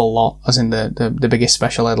buying the full lot, as in the biggest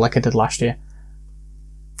special ed like I did last year.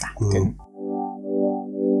 Didn't.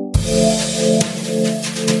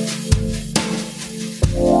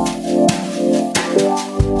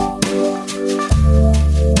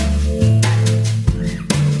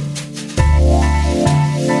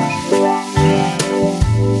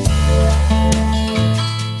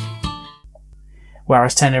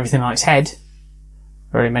 Whereas turn everything on its head,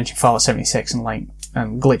 I already mentioned Fallout 76 and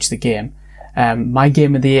glitch the game. My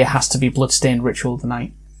game of the year has to be Bloodstained Ritual of the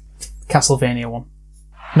Night, Castlevania one,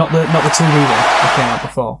 not the 2D one that came out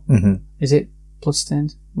before. Is it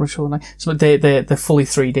Bloodstained Ritual of the Night? So the fully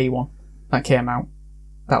 3D one that came out,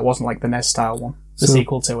 that wasn't like the NES style one, the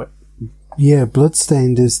sequel to it. Yeah,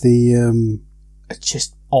 Bloodstained is the it's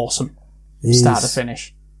just awesome, start to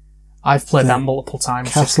finish. I've played that multiple times.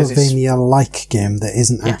 Castlevania-like game that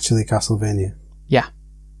isn't actually Castlevania. Yeah.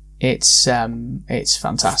 It's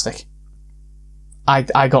fantastic.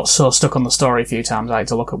 I got so stuck on the story a few times I had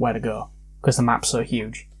to look at where to go, because the map's so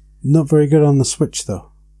huge. Not very good on the Switch,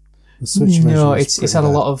 though. The Switch version it's had a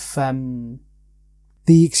lot of...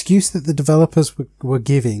 The excuse that the developers were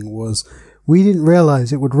giving was, we didn't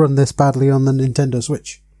realise it would run this badly on the Nintendo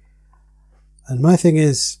Switch. And my thing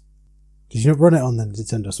is, did you not run it on the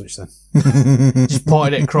Nintendo Switch then? Just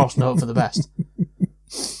ported it across and hope for the best.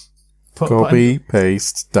 Copy,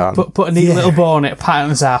 paste, done. Put a neat little bow on it, pat it on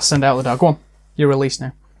his ass, send it out the dog. Go on, you're released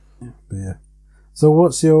now. Yeah.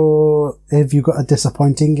 So have you got a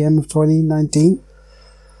disappointing game of 2019?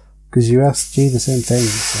 Because you asked G the same thing.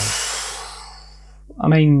 So. I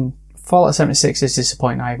mean, Fallout 76 is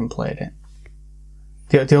disappointing. I haven't played it.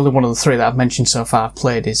 The only one of the three that I've mentioned so far I've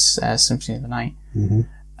played is Symphony of the Night.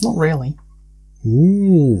 Not really.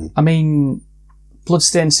 I mean,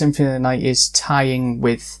 Bloodstained Symphony of the Night is tying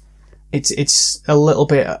with... It's a little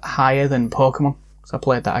bit higher than Pokemon. So I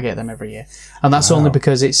played that, I get them every year. And that's only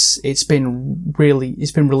because it's been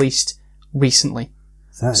released recently.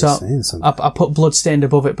 That is saying something. I put Bloodstained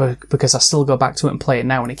above it because I still go back to it and play it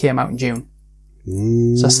now, and it came out in June.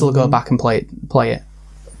 So I still go back and play it.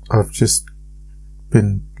 I've just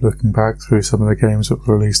been looking back through some of the games that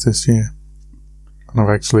were released this year, and I've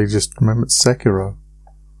actually just remembered Sekiro.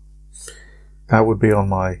 That would be on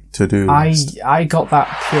my to-do list. I got that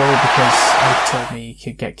purely because I told me you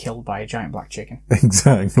could get killed by a giant black chicken.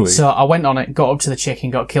 Exactly. So I went on it, got up to the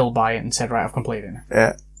chicken, got killed by it, and said, right, I've completed it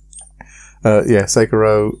now. Yeah,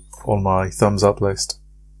 Sekiro. on my thumbs up list.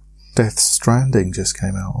 Death Stranding just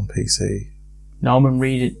came out on PC. Norman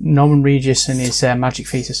Regis and his Magic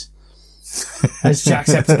Fetus. As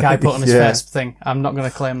Jacksepticeye put on his Yeah. first thing. I'm not going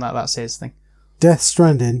to claim that that's his thing. Death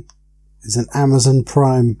Stranding is an Amazon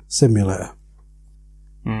Prime simulator.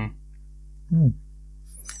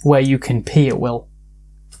 Where you can pee at will.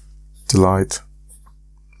 Delight.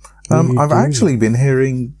 You I've do. actually been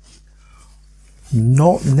hearing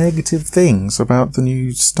not negative things about the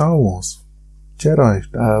new Star Wars Jedi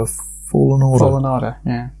Fallen Order. Fallen Order,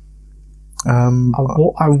 yeah. Um,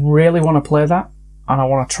 I really want to play that, and I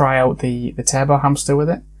want to try out the Turbo Hamster with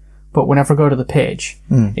it. But whenever I go to the page,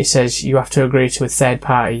 it says you have to agree to a third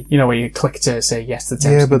party. You know, where you click to say yes to the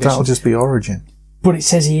terms yeah, and but that'll conditions. just be Origin. But it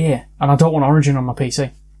says here, and I don't want Origin on my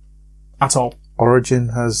PC at all. Origin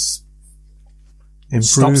has improved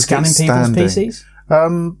Stop scanning its people's standing.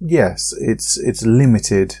 PCs. Yes, it's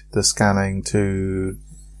limited the scanning to,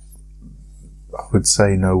 I would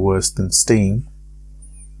say, no worse than Steam.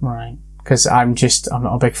 Right. Because I'm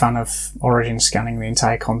not a big fan of Origin scanning the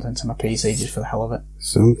entire content on a PC just for the hell of it.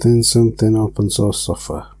 Something open source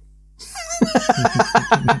software.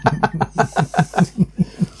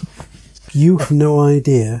 You have no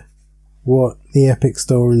idea what the Epic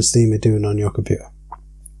Store and Steam are doing on your computer.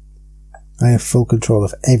 I have full control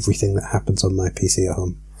of everything that happens on my PC at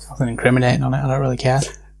home. Nothing incriminating on it, I don't really care.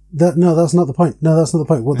 No, that's not the point. No, that's not the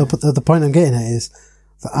point. What the point I'm getting at is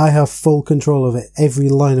that I have full control of it, every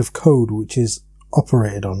line of code which is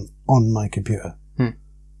operated on my computer.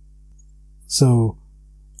 So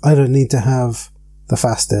I don't need to have the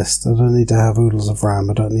fastest. I don't need to have oodles of RAM.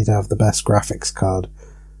 I don't need to have the best graphics card.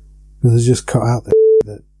 Because I just cut out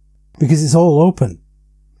that because it's all open.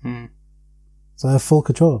 So I have full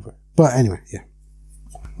control over it. But anyway, yeah.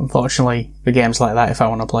 Unfortunately, the games like that, if I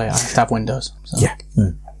want to play it, I have to have Windows. So Yeah.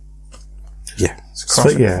 Yeah.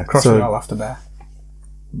 cross so it all after there.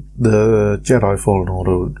 the Jedi Fallen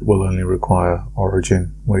Order will only require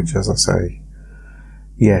Origin, which, as I say,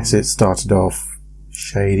 yes, it started off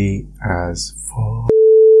shady as fuck.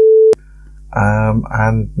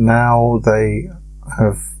 And now they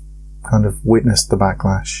have kind of witnessed the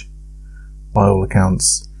backlash. By all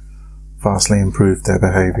accounts, vastly improved their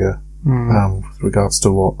behaviour with regards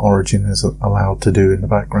to what Origin is allowed to do in the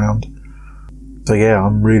background. So yeah,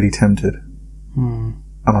 I'm really tempted. And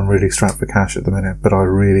I'm really strapped for cash at the minute, but I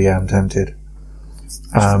really am tempted.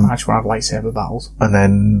 I just want to have lightsaber battles. And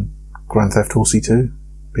then Grand Theft Auto 2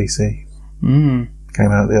 PC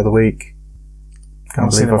came out the other week. Can't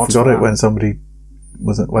I've seen believe the I mods forgot for it that. when somebody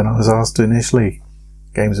when I was asked initially.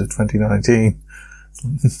 Games of 2019.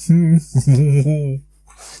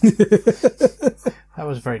 That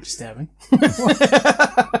was very disturbing.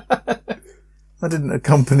 I didn't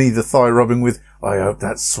accompany the thigh rubbing with, I hope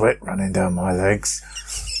that's sweat running down my legs.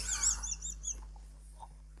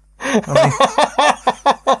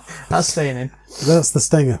 That's staying in. That's the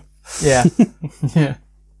stinger. Yeah. Yeah.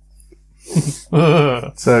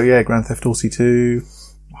 So yeah, Grand Theft Auto 2,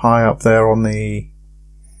 high up there on the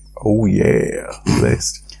oh yeah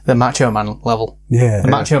list. The Macho Man level. Yeah. The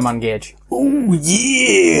Macho Man gauge. Oh,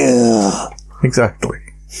 yeah. Exactly.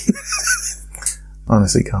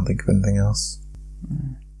 Honestly, can't think of anything else.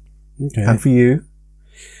 Okay. And for you,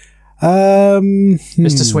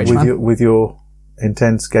 Mr. Switch with Man. with your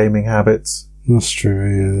intense gaming habits, That's true.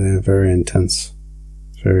 Yeah, they're very intense.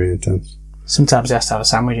 Very intense. Sometimes he has to have a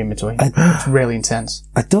sandwich in between. It's really intense.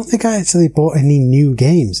 I don't think I actually bought any new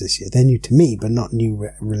games this year. They're new to me, but not new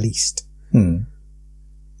released.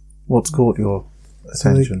 what's caught your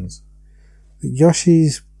attentions?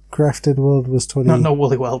 Yoshi's Crafted World was 20... No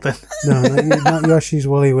Woolly World then. No, not Yoshi's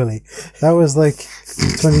Woolly Willy. That was like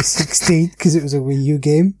 2016 because it was a Wii U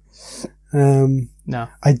game. No.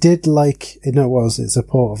 I did like... No, it was. It's a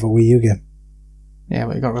port of a Wii U game. Yeah,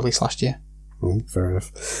 but it got released last year. Oh, fair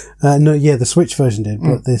enough. No, yeah, the Switch version did,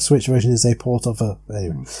 but the Switch version is a port of a...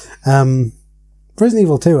 Anyway. Resident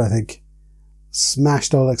Evil 2, I think,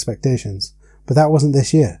 smashed all expectations. But that wasn't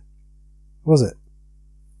this year. Was it?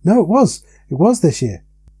 No, it was. It was this year.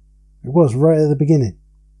 It was right at the beginning.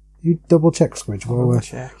 You double check, Squidge,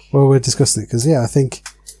 while we're discussing it. Because, yeah, I think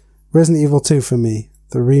Resident Evil 2 for me,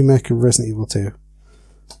 the remake of Resident Evil 2,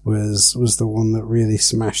 was the one that really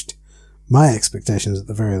smashed my expectations at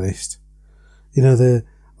the very least. You know,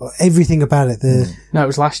 everything about it. No, it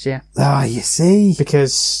was last year. You see?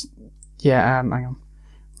 Because, yeah, hang on.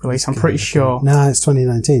 Release, I'm pretty sure. No, it's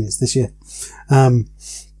 2019. It's this year. And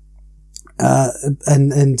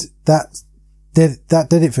that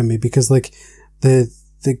did it for me because, like, the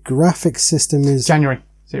graphic system is January.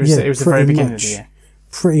 So it was the very pretty beginning much, of the year.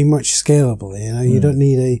 pretty much scalable. You know, you don't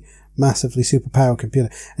need a massively superpowered computer.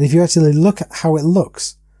 And if you actually look at how it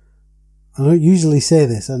looks, I don't usually say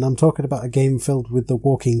this, and I'm talking about a game filled with The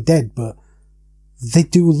Walking Dead, but they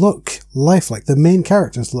do look lifelike. The main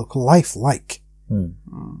characters look lifelike.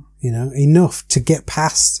 Enough to get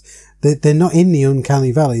past. They're not in the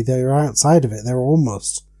uncanny valley. They're outside of it. They're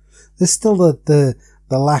almost. There's still the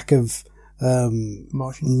lack of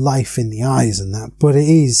life in the eyes and that, but it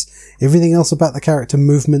is everything else about the character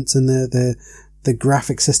movements and the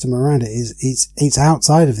graphic system around it it's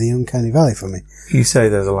outside of the uncanny valley for me. You say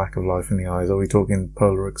there's a lack of life in the eyes. Are we talking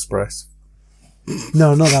Polar Express?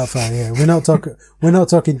 No, not that far. Yeah, we're not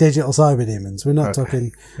talking digital cyber demons. We're not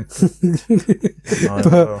talking.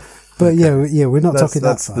 but yeah, we're not talking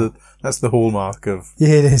that far. That's the hallmark of.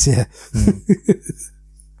 Yeah, it is. Yeah.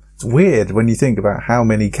 It's weird when you think about how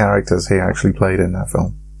many characters he actually played in that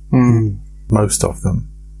film. Most of them.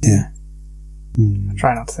 Yeah. I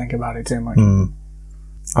try not to think about it too much.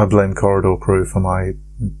 I blame Corridor Crew for my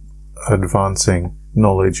advancing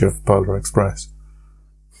knowledge of Polar Express.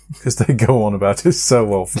 Because they go on about it so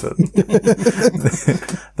often.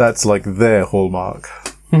 That's like their hallmark.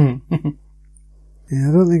 Yeah,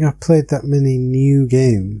 I don't think I've played that many new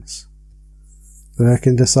games that I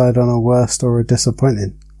can decide on a worst or a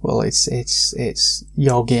disappointing. Well, it's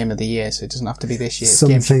your game of the year, so it doesn't have to be this year. It's Some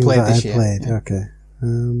games you things played that this I year. played. Yeah. Okay.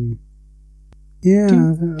 I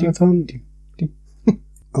don't.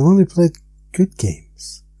 I've only played good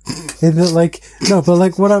games.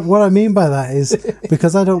 What I mean by that is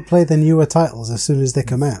because I don't play the newer titles as soon as they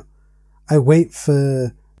come out. I wait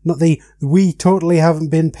for we totally haven't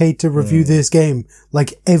been paid to review this game,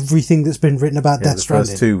 like everything that's been written about Death Stranding.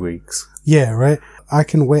 The first 2 weeks. Yeah, right. I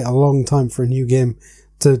can wait a long time for a new game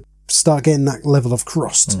to start getting that level of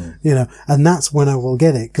crust, and that's when I will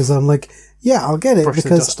get it, because I'm like, yeah, I'll get it Brush the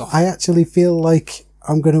because dust off. I actually feel like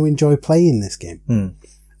I'm going to enjoy playing this game.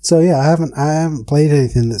 So yeah, I haven't played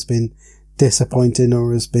anything that's been disappointing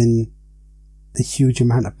or has been a huge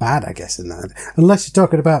amount of bad, I guess, in that. Unless you're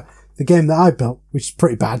talking about the game that I built, which is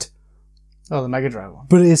pretty bad. Oh, the Mega Drive one.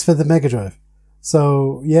 But it is for the Mega Drive.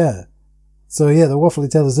 So yeah, the Waffly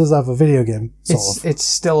Tales does have a video game, sort of. It's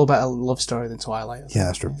still a better love story than Twilight. Yeah,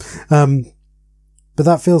 that's true. But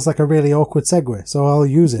that feels like a really awkward segue, so I'll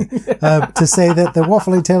use it to say that the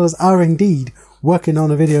Waffly Tailors are indeed working on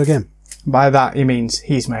a video game. By that, he means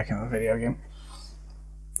he's making a video game.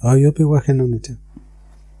 Oh, you'll be working on it too.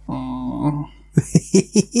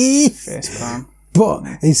 Face palm. But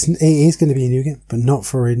it is going to be a new game, but not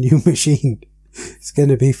for a new machine. It's going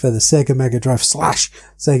to be for the Sega Mega Drive /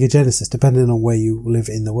 Sega Genesis, depending on where you live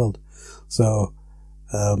in the world. So,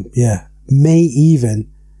 may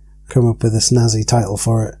even come up with a snazzy title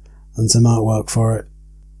for it and some artwork for it.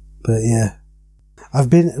 But yeah,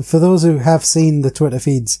 for those who have seen the Twitter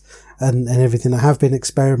feeds and everything, I have been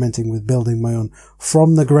experimenting with building my own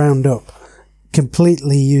from the ground up,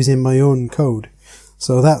 completely using my own code.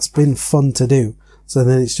 So that's been fun to do. So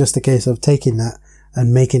then it's just a case of taking that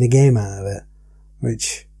and making a game out of it,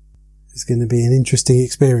 which is going to be an interesting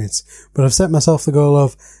experience. But I've set myself the goal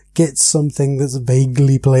of get something that's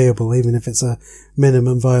vaguely playable, even if it's a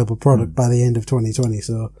minimum viable product by the end of 2020.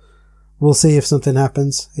 So we'll see if something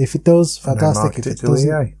happens. If it does, fantastic. If it doesn't,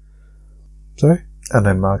 EA. Sorry? And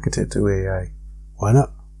then market it to EA. Why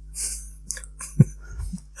not?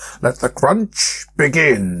 Let the crunch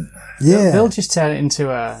begin. Yeah. They'll just turn it into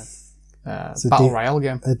a battle royale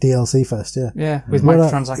game. A DLC first, yeah. Yeah, with What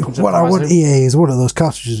microtransactions. What I want and EA is one of those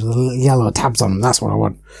cartridges with the little yellow tabs on them. That's what I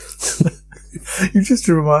want. You just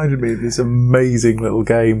reminded me of this amazing little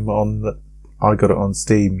game I got it on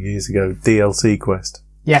Steam years ago, DLC Quest.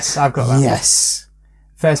 Yes, I've got that. Yes.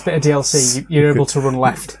 First bit of DLC, you're able to run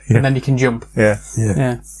left, and then you can jump. Yeah.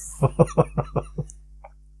 Yeah.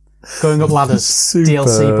 Going up ladders. Superb.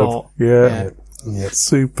 DLC bought. Yeah. Yep.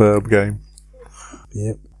 Superb game.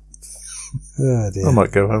 Yep. Oh dear. I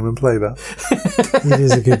might go home and play that. It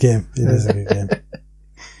is a good game. It is a good game.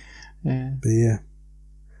 Yeah. But yeah.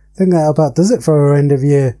 I think that about does it for our end of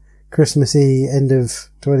year, Christmassy, end of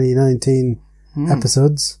 2019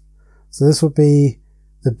 episodes. So this would be,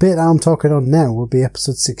 the bit I'm talking on now will be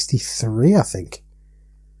episode 63, I think.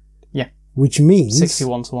 Yeah. Which means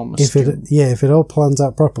 61 to 1 was if it all plans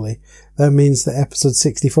out properly, that means that episode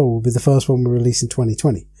 64 will be the first one we release in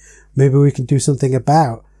 2020. Maybe we can do something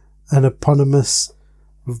about an eponymous,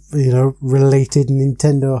 related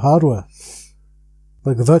Nintendo hardware.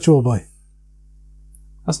 Like the Virtual Boy.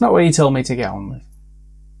 That's not what he told me to get on with.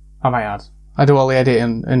 I might add. I do all the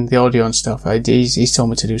editing and the audio and stuff. He's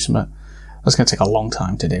told me to do something. That's going to take a long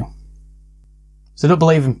time to do. So don't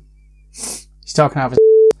believe him. He's talking out of his...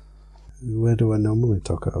 Where do I normally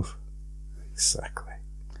talk of? Exactly.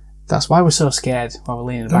 That's why we're so scared while we're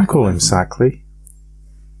leaning Don't back. call him Sackley.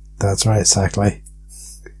 That's right, exactly.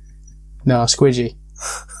 No, Squidgy.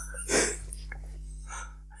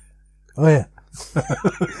 Oh, yeah.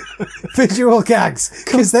 Visual gags,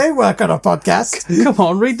 because they work on a podcast. Come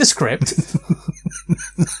on, read the script.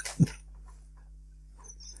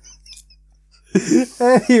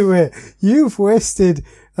 Anyway, you've wasted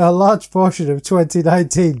a large portion of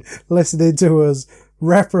 2019 listening to us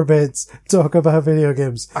reprobates talk about video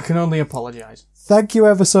games. I can only apologise. Thank you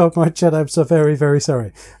ever so much, and I'm so very, very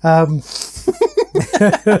sorry.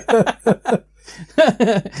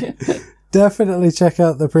 Definitely check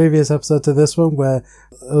out the previous episode to this one where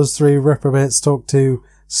those three reprobates talk to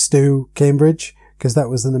Stu Cambridge, because that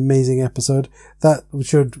was an amazing episode. That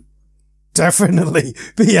should definitely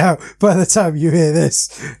be out by the time you hear this,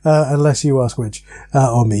 unless you are Squidge,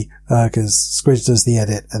 or me, because Squidge does the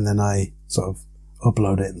edit and then I sort of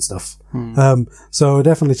upload it and stuff. So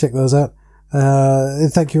definitely check those out.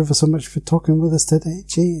 Thank you ever so much for talking with us today,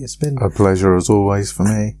 G. It's been A pleasure as always for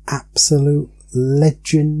me. absolute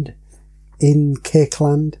legend in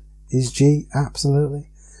Cakeland is G. Absolutely.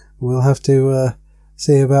 We'll have to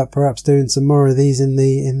see about perhaps doing some more of these in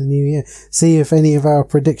the new year. See if any of our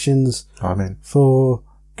predictions I'm in. for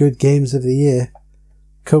good games of the year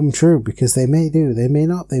come true, because they may do, they may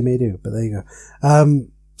not, they may do, but there you go.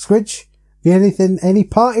 Squidge, any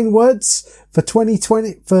parting words for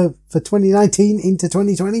 2020, for 2019 into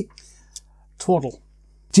 2020? Twaddle.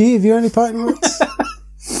 G, have you any parting words?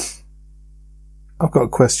 I've got a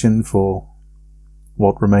question for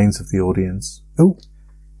what remains of the audience. Oh,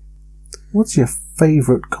 What's your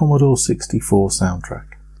favourite Commodore 64 soundtrack?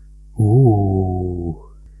 ooh,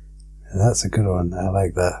 that's a good one. I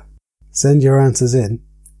like that. Send your answers in.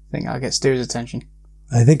 I think I'll get Stu's attention.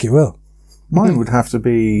 I think it will. Mine would have to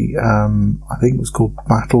be, I think it was called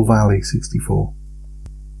Battle Valley 64.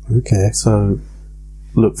 Okay. So,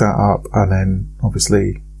 look that up and then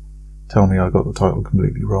obviously tell me I got the title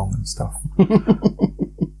completely wrong and stuff.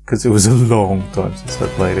 Because it was a long time since I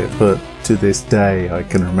played it, but to this day I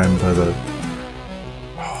can remember the...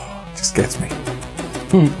 it just gets me.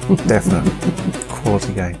 Definite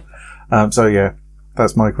quality game. So yeah,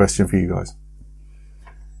 that's my question for you guys.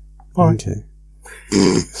 Okay.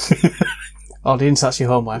 Audience, that's your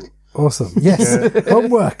homework. Awesome. Yes.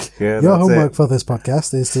 Homework. Yeah, Your that's homework it. for this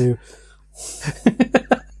podcast is to,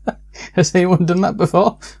 Has anyone done that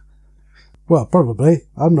before? well, probably.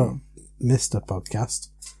 I'm not Mr. Podcast.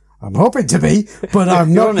 I'm hoping to be, but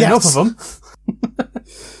I'm You're not on yet. enough of them.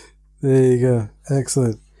 There you go.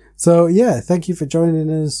 Excellent. So yeah, thank you for joining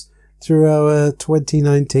us through our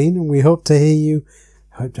 2019, and we hope to hear you.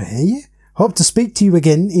 Hope to speak to you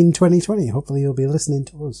again in 2020. Hopefully you'll be listening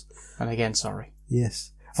to us. And again, sorry.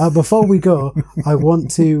 Yes. Before we go, I want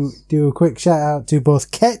to do a quick shout out to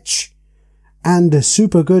both Ketch and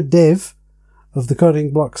Super Good Dave of the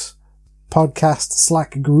Coding Blocks podcast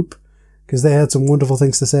Slack group, because they had some wonderful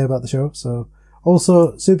things to say about the show. So,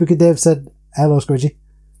 also, Super Good Dave said, hello, Squidgy.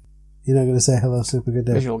 You're not going to say hello, Super Good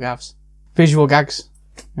Dave. Visual gags. Visual gags.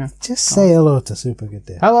 Just say hello to Super Good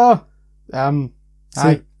Dave. Hello. Hi.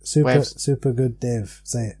 Waves. Super Good Dave.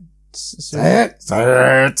 Say it. Say it.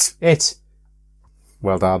 Say it! It.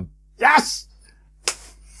 Well done. Yes!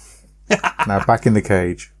 Now back in the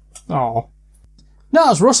cage. Oh. No,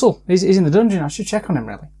 it's Russell. He's in the dungeon. I should check on him,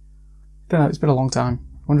 really. It's been a long time.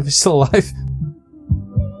 I wonder if he's still alive.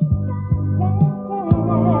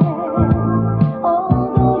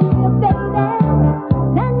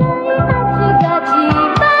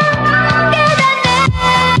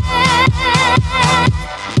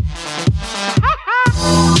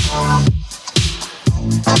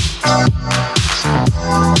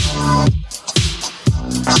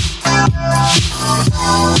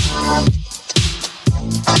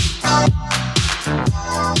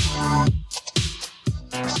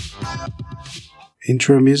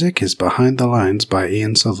 Intro music is Behind the Lines by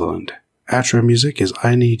Ian Sutherland. Outro music is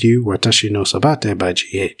I Need You Watashi no Sabate by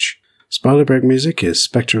GH. Spoiler break music is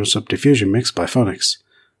Spectral Subdiffusion Mix by Phonics.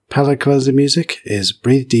 Palette cleanser music is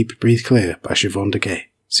Breathe Deep, Breathe Clear by Siobhan Decay.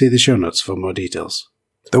 See the show notes for more details.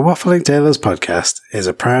 The Waffling Tailors podcast is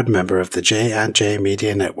a proud member of the J&J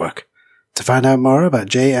Media Network. To find out more about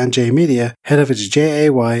J&J Media, head over to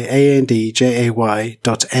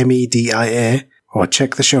jayandjay.media or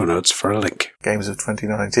check the show notes for a link. Games of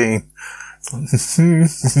 2019.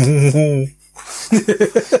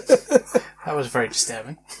 That was very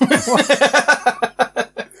disturbing.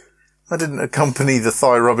 I didn't accompany the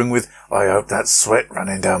thigh rubbing with, I hope that's sweat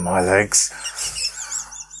running down my legs.